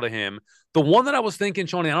one. I thought of him. The one that I was thinking,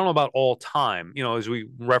 Tony, I don't know about all time, as we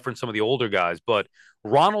reference some of the older guys, but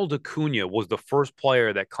Ronald Acuna was the first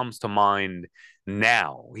player that comes to mind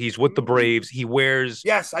now. He's with the Braves. He wears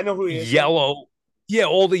Yes, I know who he is. yellow. Yeah,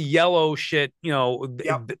 all the yellow shit.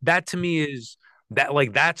 Yep. That to me is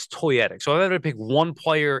that's toyetic. So if I had to pick one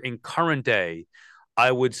player in current day,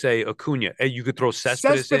 I would say Acuna. You could throw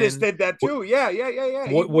Cespedes Cespedes in did that too. Yeah, yeah, yeah, yeah.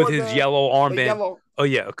 He with wore his yellow the armband. yellow. Oh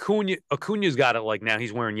yeah, Acuna's got it like now.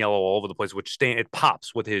 He's wearing yellow all over the place, which it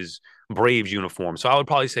pops with his Braves uniform. So I would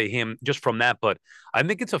probably say him just from that. But I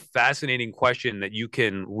think it's a fascinating question that you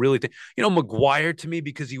can really think. McGuire to me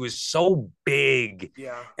because he was so big,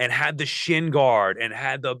 Yeah, and had the shin guard and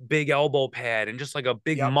had the big elbow pad and just like a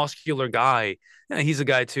big yep. muscular guy. Yeah, he's a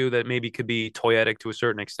guy too that maybe could be toyetic to a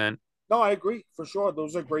certain extent. No, I agree for sure.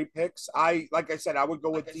 Those are great picks. Like I said, I would go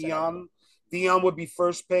with Dion. Dion would be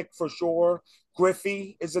first pick for sure.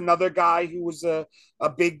 Griffey is another guy who was a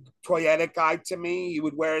big toyetic guy to me. He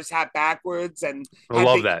would wear his hat backwards and I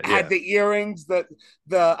love that. had Yeah. the earrings.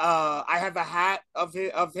 I have a hat of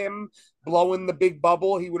him blowing the big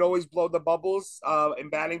bubble. He would always blow the bubbles in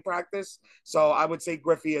batting practice. So I would say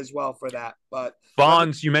Griffey as well for that. But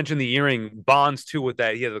Bonds, you mentioned the earring. Bonds too with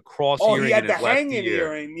that. He had the cross he earring had in the his left hanging ear.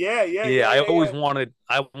 earring. Yeah, yeah, Yeah, yeah, yeah, yeah.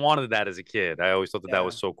 I wanted that as a kid. I always thought that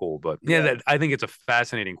was so cool. But Yeah. I think it's a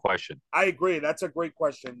fascinating question. I agree. That's a great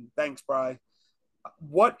question. Thanks, Bry.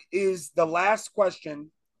 What is the last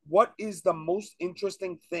question? What is the most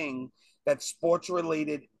interesting thing that's sports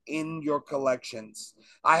related in your collections?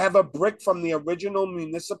 I have a brick from the original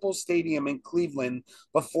Municipal Stadium in Cleveland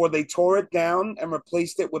before they tore it down and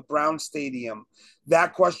replaced it with Brown Stadium.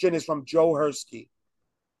 That question is from Joe Hersky.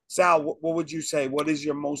 Sal, what would you say? What is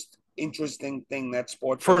your most interesting thing that's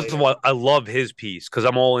sports First related. of all, I love his piece because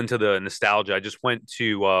I'm all into the nostalgia. I just went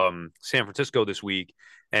to San Francisco this week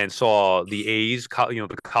and saw the A's,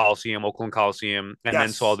 the Coliseum, Oakland Coliseum, and then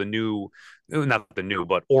saw the new, not the new,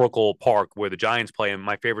 but Oracle Park where the Giants play. And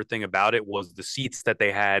my favorite thing about it was the seats that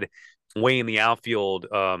they had way in the outfield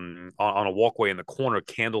on a walkway in the corner,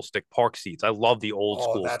 Candlestick Park seats. I love the old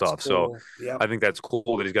school stuff. Cool. So I think that's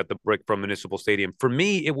cool that he's got the brick from Municipal Stadium. For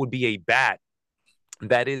me, it would be a bat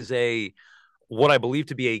that is what I believe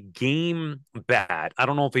to be a game bat. I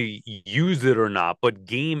don't know if he used it or not, but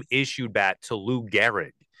game issued bat to Lou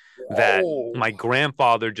Gehrig that my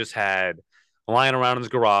grandfather just had lying around in his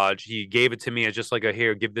garage. He gave it to me as just like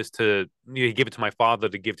he gave it to my father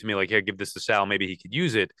to give to me, like, here, give this to Sal. Maybe he could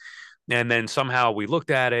use it. And then somehow we looked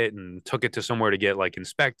at it and took it to somewhere to get like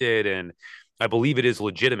inspected. And I believe it is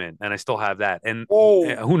legitimate, and I still have that. And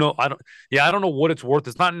who knows? I don't know what it's worth.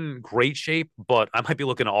 It's not in great shape, but I might be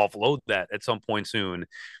looking to offload that at some point soon.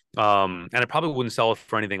 And I probably wouldn't sell it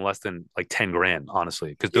for anything less than like 10 grand,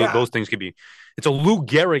 honestly, because those things could be. It's a Lou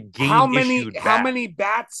Gehrig game issued bat. How many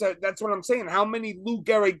bats? That's what I'm saying. How many Lou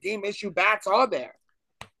Gehrig game issue bats are there?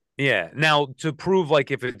 Yeah. Now, to prove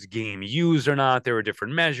like if it's game used or not, there are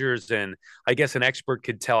different measures, and I guess an expert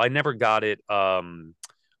could tell. I never got it.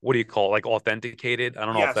 What do you call it? Like authenticated? I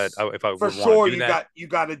don't know if I for would sure want to do that. You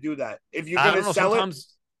got to do that if you're going to sell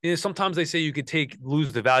it. Sometimes they say you could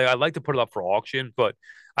lose the value. I'd like to put it up for auction, but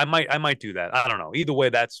I might do that. I don't know. Either way,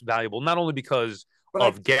 that's valuable. Not only because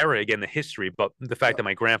of Gehrig and the history, but the fact that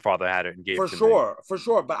my grandfather had it and gave it to me. For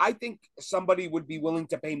sure. But I think somebody would be willing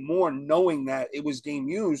to pay more knowing that it was game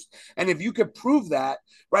used. And if you could prove that,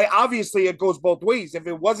 right, obviously it goes both ways. If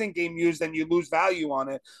it wasn't game used, then you lose value on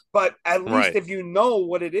it. But at least if you know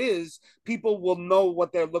what it is, people will know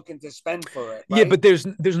what they're looking to spend for it. Right? Yeah, but there's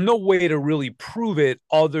no way to really prove it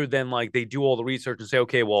other than like they do all the research and say,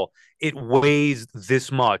 okay, well, it weighs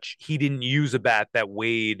this much. He didn't use a bat that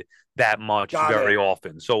weighed that much very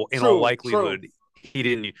often. So in all likelihood, he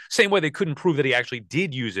didn't. Same way they couldn't prove that he actually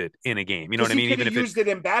did use it in a game. You know what I mean? Even if he used it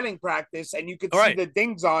in batting practice, and you could see the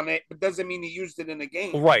dings on it, but doesn't mean he used it in a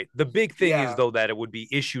game. Right. The big thing is though that it would be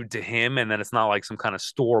issued to him, and then it's not like some kind of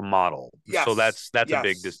store model. Yes. So that's a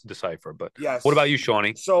big decipher. But what about you,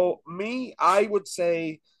 Seany? So me, I would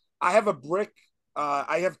say I have a brick.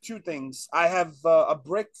 I have two things. I have a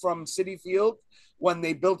brick from Citi Field. When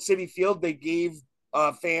they built Citi Field, they gave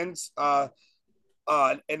fans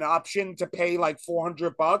an option to pay like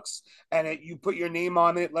 $400, and you put your name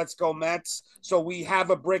on it. Let's go Mets. So we have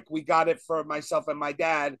a brick. We got it for myself and my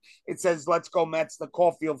dad. It says "Let's go Mets," the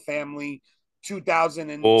Caulfield family,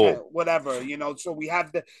 2010, whatever, So we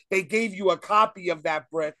have they gave you a copy of that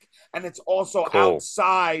brick, and it's also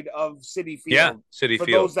outside of Citi Field. Yeah, Citi for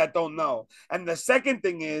Field. Those that don't know. And the second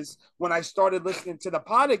thing is, when I started listening to the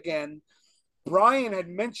pod again, Brian had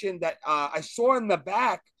mentioned that I saw in the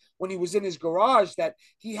back when he was in his garage that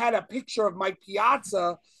he had a picture of Mike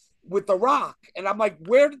Piazza with The Rock. And I'm like,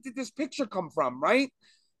 where did this picture come from, right?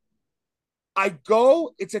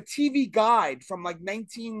 It's a TV guide from like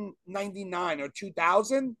 1999 or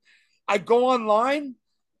 2000. I go online.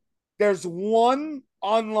 There's one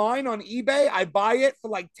online on eBay. I buy it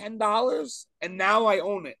for like $10, and now I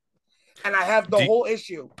own it. And I have the whole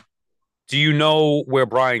issue. Do you know where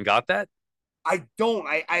Brian got that? I don't.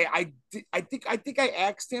 I think I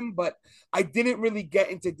asked him, but I didn't really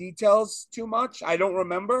get into details too much. I don't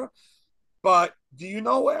remember. But do you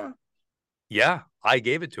know where? Yeah, I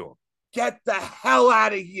gave it to him. Get the hell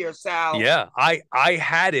out of here, Sal. Yeah, I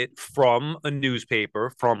had it from a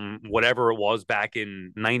newspaper from whatever it was back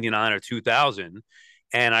in 99 or 2000.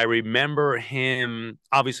 And I remember him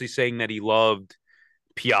obviously saying that he loved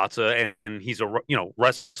Piazza, and he's a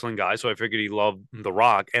wrestling guy, so I figured he loved The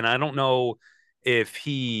Rock. And I don't know if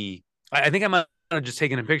I think I might have just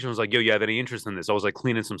taken a picture and was like, yo, you have any interest in this? I was like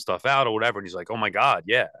cleaning some stuff out or whatever, and he's like, oh my god,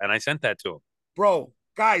 yeah. And I sent that to him. Bro,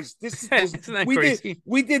 guys, this is Isn't that crazy?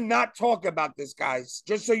 We did not talk about this, guys,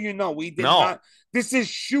 just so you know. We did not. This is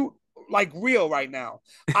shoot like real right now.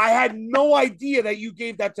 I had no idea that you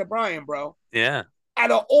gave that to Brian, bro. Yeah.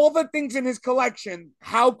 Out of all the things in his collection,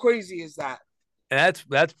 how crazy is that? And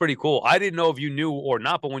that's pretty cool. I didn't know if you knew or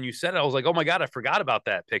not, but when you said it, I was like, "Oh my god, I forgot about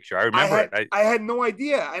that picture." I remember it. I had no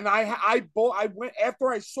idea, and I went after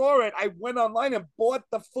I saw it. I went online and bought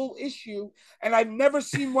the full issue, and I've never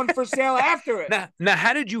seen one for sale after it. Now,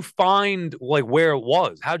 how did you find like where it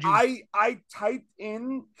was? How'd you? I typed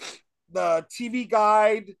in the TV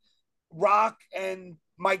guide, Rock and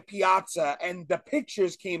Mike Piazza, and the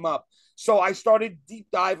pictures came up. So I started deep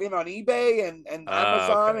diving on eBay and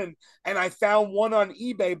Amazon, and I found one on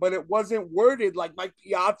eBay, but it wasn't worded like Mike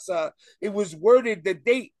Piazza. It was worded the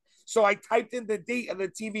date. So I typed in the date of the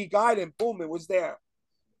TV guide, and boom, it was there.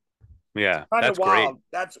 Yeah, Kind of that's wild.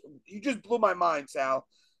 great. You just blew my mind, Sal.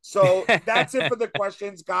 So that's it for the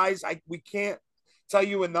questions, guys. We can't tell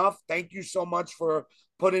you enough. Thank you so much for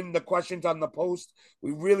putting the questions on the post.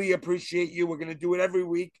 We really appreciate you. We're going to do it every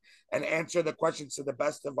week and answer the questions to the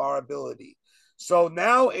best of our ability. So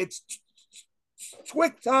now it's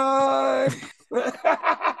Twick time.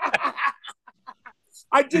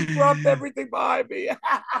 I just dropped everything behind me.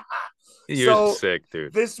 You're So sick,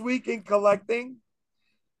 dude. this week in collecting,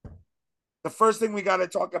 the first thing we got to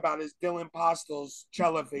talk about is Dylan Postel's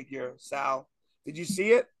Cella figure. Sal, did you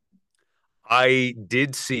see it? I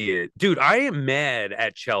did see it. Dude, I am mad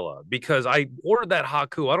at Cella because I ordered that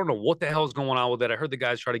Haku. I don't know what the hell's going on with it. I heard the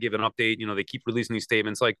guys try to give an update. You know, they keep releasing these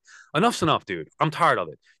statements. Like, enough's enough, dude. I'm tired of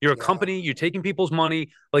it. You're a company. You're taking people's money.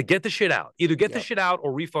 Like, get the shit out. Either get the shit out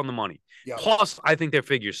or refund the money. Plus, I think their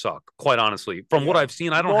figures suck, quite honestly. From what I've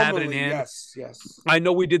seen, I don't have it in hand. Yes. I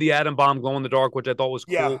know we did the Atom Bomb glow in the dark, which I thought was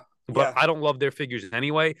cool. But I don't love their figures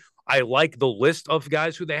anyway. I like the list of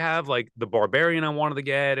guys who they have, like the Barbarian I wanted to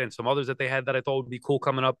get and some others that they had that I thought would be cool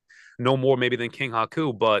coming up. No more maybe than King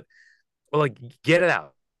Haku, but like get it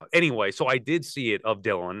out. Anyway, so I did see it of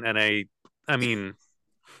Dylan, and I mean,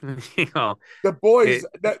 you know, the boys,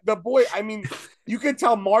 the boy. I mean, you could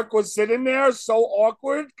tell Mark was sitting there so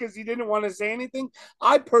awkward because he didn't want to say anything.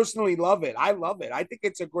 I personally love it. I love it. I think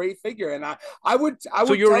it's a great figure, and I would.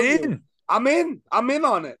 So you're in. You, I'm in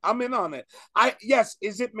on it. I'm in on it. Yes.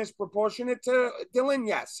 Is it misproportionate to Dylan?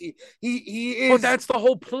 Yes. He is. But that's the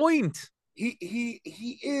whole point. He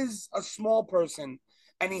is a small person,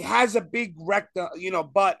 and he has a big rectum,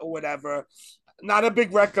 butt or whatever. Not a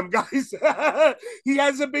big rectum, guys. He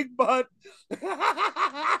has a big butt.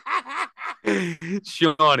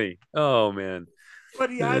 Seany. Oh man.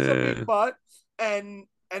 But he has a big butt, and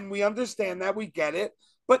we understand that. We get it.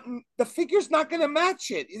 But the figure's not going to match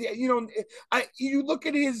it. You look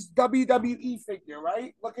at his WWE figure,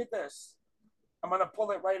 right? Look at this. I'm going to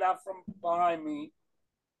pull it right out from behind me.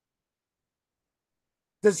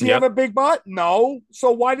 Does he have a big butt? No.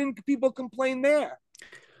 So why didn't people complain there?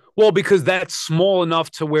 Well, because that's small enough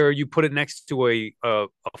to where you put it next to a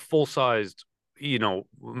full-sized,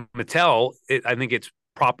 Mattel. I think it's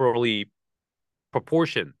properly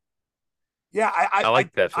proportioned. Yeah, I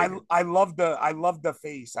like that figure. I love the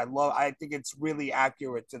face. I think it's really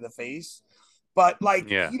accurate to the face. But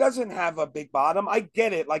he doesn't have a big bottom. I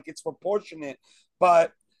get it, like it's proportionate,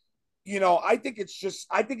 but I think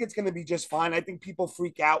it's going to be just fine. I think people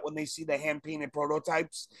freak out when they see the hand painted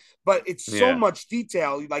prototypes, but it's so much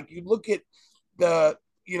detail. Like you look at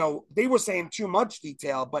they were saying too much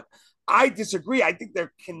detail, but I disagree. I think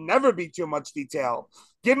there can never be too much detail.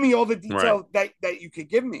 Give me all the detail that you could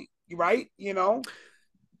give me. Right?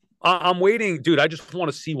 I'm waiting, dude. I just want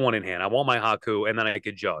to see one in hand. I want my Haku, and then I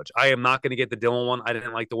could judge. I am not going to get the Dylan one. I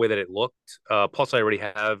didn't like the way that it looked. Plus, I already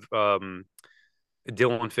have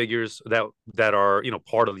Dylan figures that are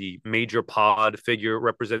part of the major pod figure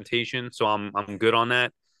representation, so I'm good on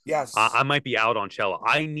that. Yes, I might be out on Cella.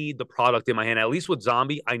 I need the product in my hand. At least with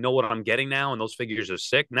Zombie, I know what I'm getting now, and those figures are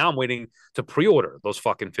sick. Now I'm waiting to pre-order those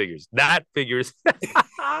fucking figures. That figures.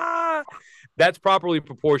 That's properly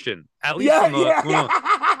proportioned. At least from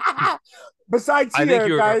the besides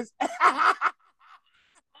here, guys.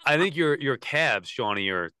 I think your calves,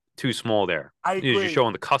 Seany, are too small there. I agree. You're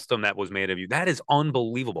showing the custom that was made of you. That is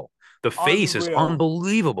unbelievable. The face is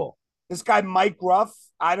unbelievable. This guy, Mike Ruff,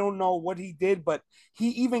 I don't know what he did, but he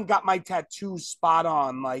even got my tattoo spot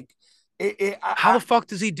on. Like, how the fuck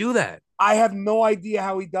does he do that? I have no idea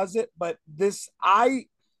how he does it, but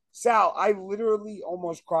Sal, I literally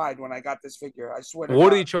almost cried when I got this figure. I swear to God. What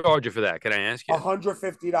did he charge you for that? Can I ask you?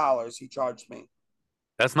 $150 he charged me.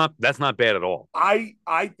 That's not bad at all. I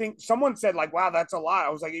think someone said like, wow, that's a lot. I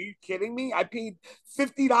was like, are you kidding me? I paid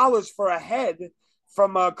 $50 for a head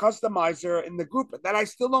from a customizer in the group that I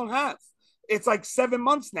still don't have. It's like 7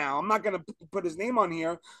 months now. I'm not going to put his name on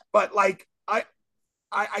here, but like, I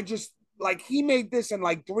just like, he made this in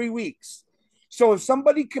like 3 weeks. So if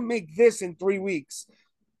somebody can make this in 3 weeks,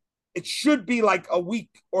 it should be like a week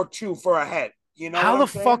or two for a head. How the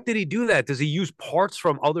fuck did he do that? Does he use parts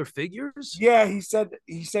from other figures? Yeah, he said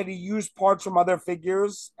he used parts from other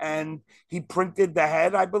figures and he printed the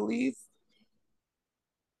head, I believe.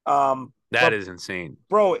 That is insane,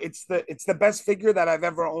 bro. It's the best figure that I've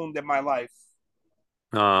ever owned in my life.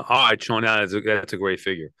 All right, Sean, that's a great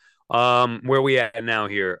figure. Where we at now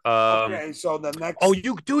here? Okay, so the next. Oh,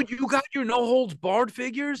 you got your no holds barred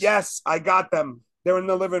figures? Yes, I got them. They're in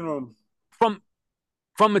the living room. From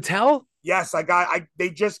Mattel? Yes,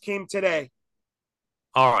 they just came today.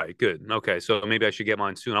 All right, good. Okay, so maybe I should get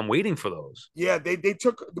mine soon. I'm waiting for those. Yeah, they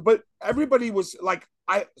took, but everybody was like,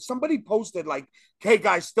 somebody posted like, "Hey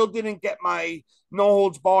guys, still didn't get my no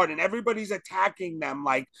holds barred," and everybody's attacking them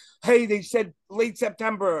like, "Hey, they said late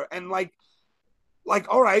September," and like,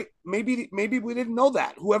 all right, maybe we didn't know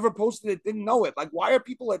that. Whoever posted it didn't know it. Like, why are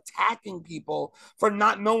people attacking people for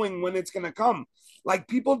not knowing when it's gonna come? Like,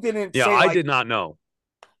 people didn't Yeah, say I like, did not know.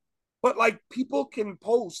 but like people can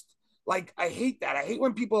post. Like, I hate that. I hate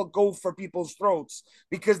when people go for people's throats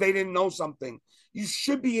because they didn't know something. You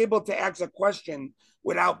should be able to ask a question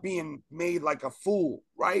without being made like a fool,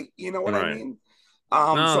 right? You know what I Right. mean?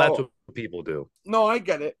 No, that's So what people do. no, I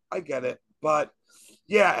get it. I get it. But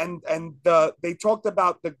yeah, and they talked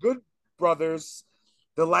about the Good Brothers.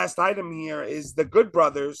 The last item here is the Good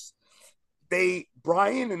Brothers. They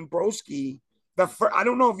Brian and Broski. I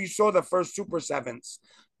don't know if you saw the first Super Sevens,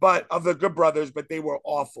 but of the Good Brothers, but they were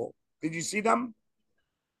awful. Did you see them?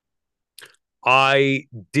 I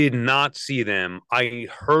did not see them. I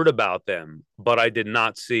heard about them, but I did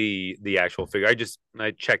not see the actual figure.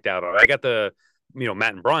 I checked out on it. I got the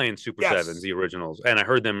Matt and Brian Super Sevens, Yes. the originals, and I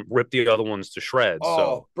heard them rip the other ones to shreds. Oh,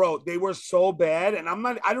 So bro, they were so bad. And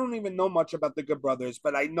I don't even know much about the Good Brothers,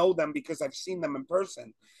 but I know them because I've seen them in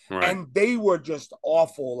person. right, And they were just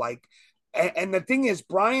awful. Like, and the thing is,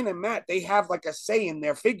 Brian and Matt, they have like a say in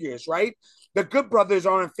their figures, right? The Good Brothers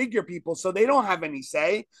aren't figure people, so they don't have any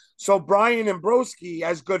say. So Brian and Broski,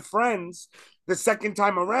 as good friends, the second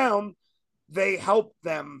time around, they help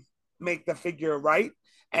them make the figure right.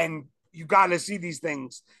 And you got to see these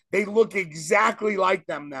things. They look exactly like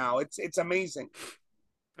them now. It's amazing.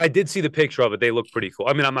 I did see the picture of it. They look pretty cool.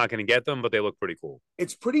 I mean, I'm not going to get them, but they look pretty cool.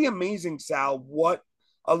 It's pretty amazing, Sal, what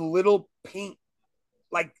a little paint,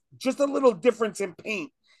 like just a little difference in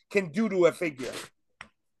paint, can do to a figure.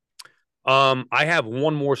 I have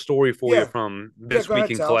one more story for you Yeah, from yeah. this Go week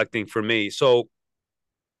ahead, in Sal. collecting for me. So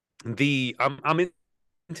I'm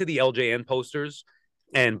into the LJN posters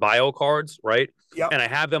and bio cards, right? Yep. And I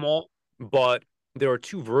have them all, but there are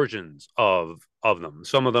two versions of them.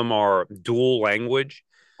 Some of them are dual language,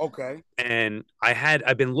 Okay. and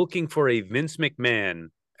I've been looking for a Vince McMahon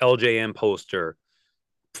LJN poster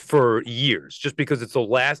for years, just because it's the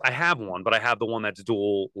last. I have one, but I have the one that's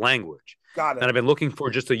dual language, Got and it. I've been looking for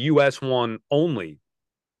just a US one only,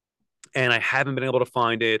 and I haven't been able to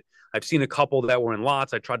find it. I've seen a couple that were in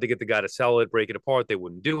lots. I tried to get the guy to sell it, break it apart. They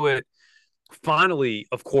wouldn't do it. Finally,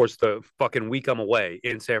 of course, the fucking week I'm away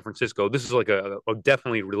in San Francisco, this is like a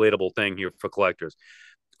definitely relatable thing here for collectors.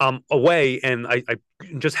 I'm away and I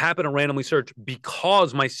just happened to randomly search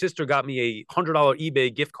because my sister got me a $100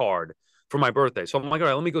 eBay gift card for my birthday. So I'm like, all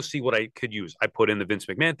right, let me go see what I could use. I put in the Vince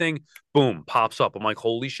McMahon thing, boom, pops up. I'm like,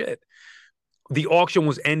 holy shit. The auction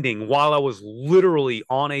was ending while I was literally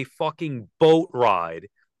on a fucking boat ride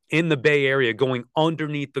in the Bay Area going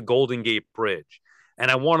underneath the Golden Gate Bridge. And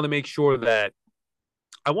I wanted to make sure that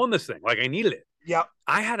I won this thing. Like I needed it. Yep.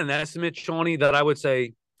 I had an estimate, Shawnee, that I would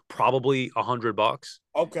say probably $100.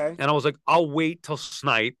 Okay. And I was like, I'll wait till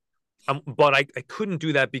snipe. But I couldn't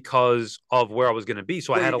do that because of where I was going to be.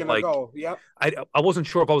 So I Where had you to gonna like, go? Yep. I wasn't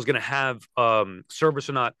sure if I was going to have service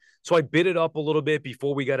or not. So I bid it up a little bit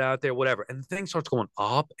before we got out there, whatever. And the thing starts going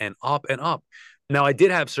up and up and up. Now I did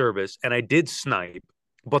have service and I did snipe,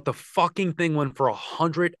 but the fucking thing went for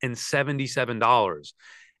 $177.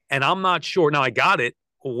 And I'm not sure. Now I got it,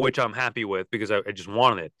 which I'm happy with because I just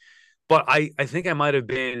wanted it. But I think I might have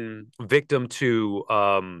been victim to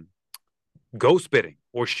ghost bidding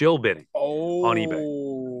or shill bidding on eBay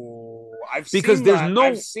Oh, I've because seen that.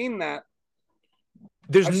 I've seen that.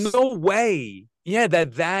 there's I've no way. Yeah,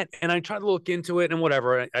 that and I tried to look into it and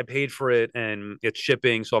whatever. I paid for it and it's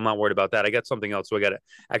shipping, so I'm not worried about that. I got something else. So I got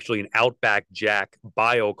actually an Outback Jack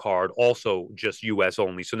bio card, also just US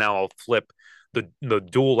only. So now I'll flip the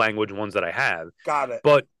dual language ones that I have. got it.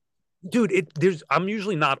 But dude, I'm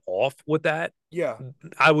usually not off with that. Yeah.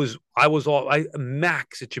 I was all I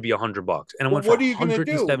max it should be $100 and it Well, went for what are you gonna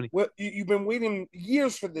do? 170. What you've been waiting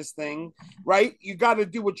years for this thing, right? You got to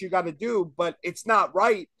do what you got to do, but it's not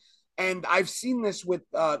right. And I've seen this with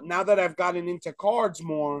now that I've gotten into cards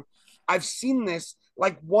more. I've seen this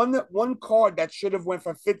like one card that should have went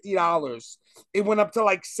for $50, it went up to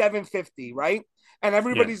like 750, right? And Yeah.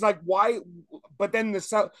 everybody's like, why? But then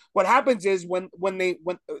what happens is when they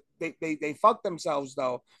fuck themselves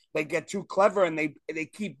though, they get too clever and they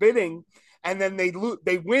keep bidding, and then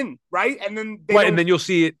they win, right? And then they Right, don't. and then you'll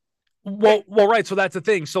see it. Well, right. So that's the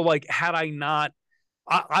thing. So like, had I not,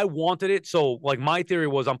 I wanted it. So like, my theory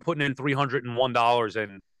was I'm putting in $301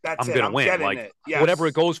 and That's I'm it. gonna I'm win. getting Like it. Yes. whatever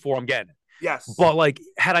it goes for, I'm getting it. Yes. But like,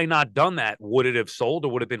 had I not done that, would it have sold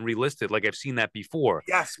or would it have been relisted? Like, I've seen that before.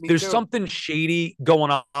 Yes, me There's too. something shady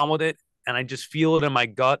going on with it, and I just feel it in my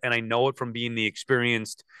gut, and I know it from being the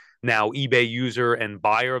experienced now eBay user and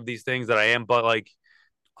buyer of these things that I am. But like,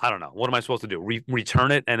 I don't know. What am I supposed to do?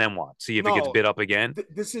 Return it and then what? See if it gets bid up again?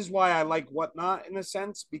 This is why I like Whatnot in a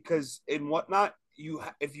sense, because in Whatnot,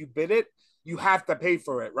 if you bid it, you have to pay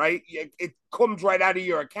for it, right? It comes right out of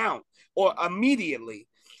your account or immediately.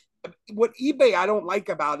 What eBay I don't like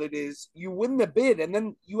about it is you win the bid and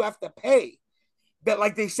then you have to pay. That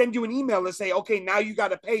like they send you an email to say, okay, now you got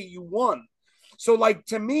to pay. You won. So like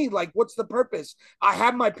to me, like what's the purpose? I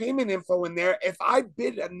have my payment info in there. If I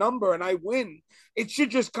bid a number and I win, it should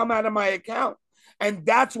just come out of my account. And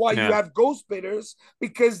that's why you have ghost bidders,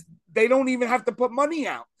 because they don't even have to put money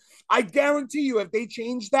out. I guarantee you, if they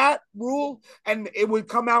change that rule and it would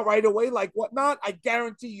come out right away, like Whatnot, I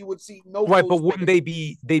guarantee you would see no. Right, but wouldn't they'd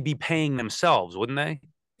be paying themselves, wouldn't they?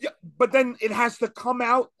 Yeah, but then it has to come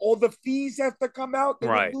out. All the fees have to come out. They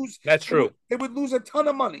right, would lose. That's true. They would lose a ton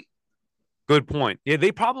of money. Good point. Yeah,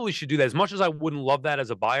 they probably should do that. As much as I wouldn't love that as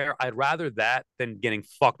a buyer, I'd rather that than getting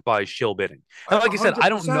fucked by shill bidding. And like 100%. I said, I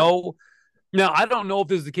don't know. Now, I don't know if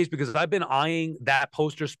this is the case because I've been eyeing that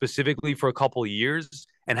poster specifically for a couple of years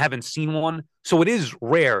and haven't seen one. So it is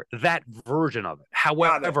rare, that version of it.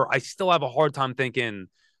 However, I still have a hard time thinking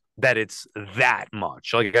that it's that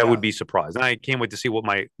much. Like I would be surprised. And I can't wait to see what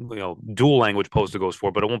my dual language poster goes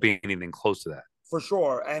for, but it won't be anything close to that. For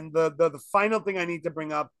sure. And the final thing I need to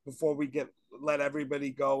bring up before we let everybody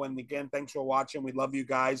go. And again, thanks for watching. We love you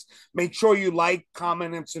guys. Make sure you like,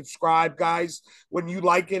 comment, and subscribe, guys. When you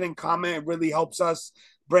like it and comment, it really helps us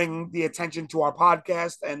bring the attention to our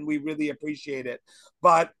podcast, and we really appreciate it.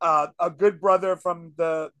 But a good brother from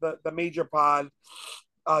the major pod,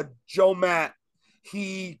 Joe Matt,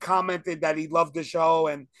 he commented that he loved the show,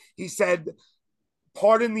 and he said,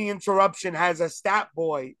 pardon the interruption, has a stat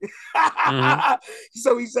boy. Mm-hmm.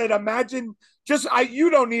 So he said, imagine you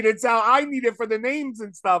don't need it, Sal. I need it for the names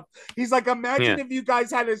and stuff. He's like, imagine if you guys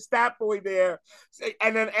had a stat boy there,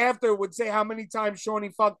 and then after would say how many times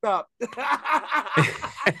Shawnee fucked up. No,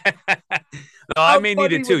 I may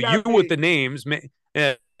need it too. You with the names,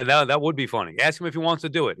 yeah, that would be funny. Ask him if he wants to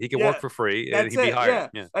do it. He can work for free. He'd be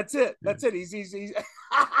hired. Yeah. That's it. That's it. He's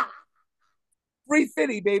free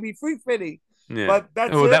fitty, baby. Free fitty. Yeah. But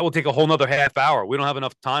that will take a whole nother half hour. We don't have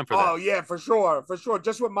enough time for that. Oh yeah, for sure.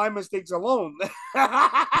 Just with my mistakes alone.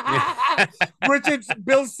 Richard,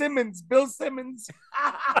 Bill Simmons.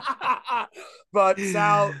 But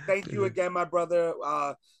Sal, thank you again, my brother.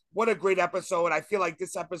 What a great episode. I feel like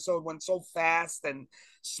this episode went so fast and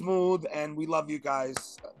smooth, and we love you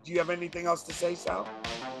guys. Do you have anything else to say, Sal?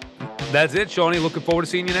 That's it, Shawnee. Looking forward to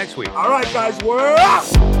seeing you next week. All right, guys, we're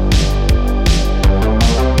up.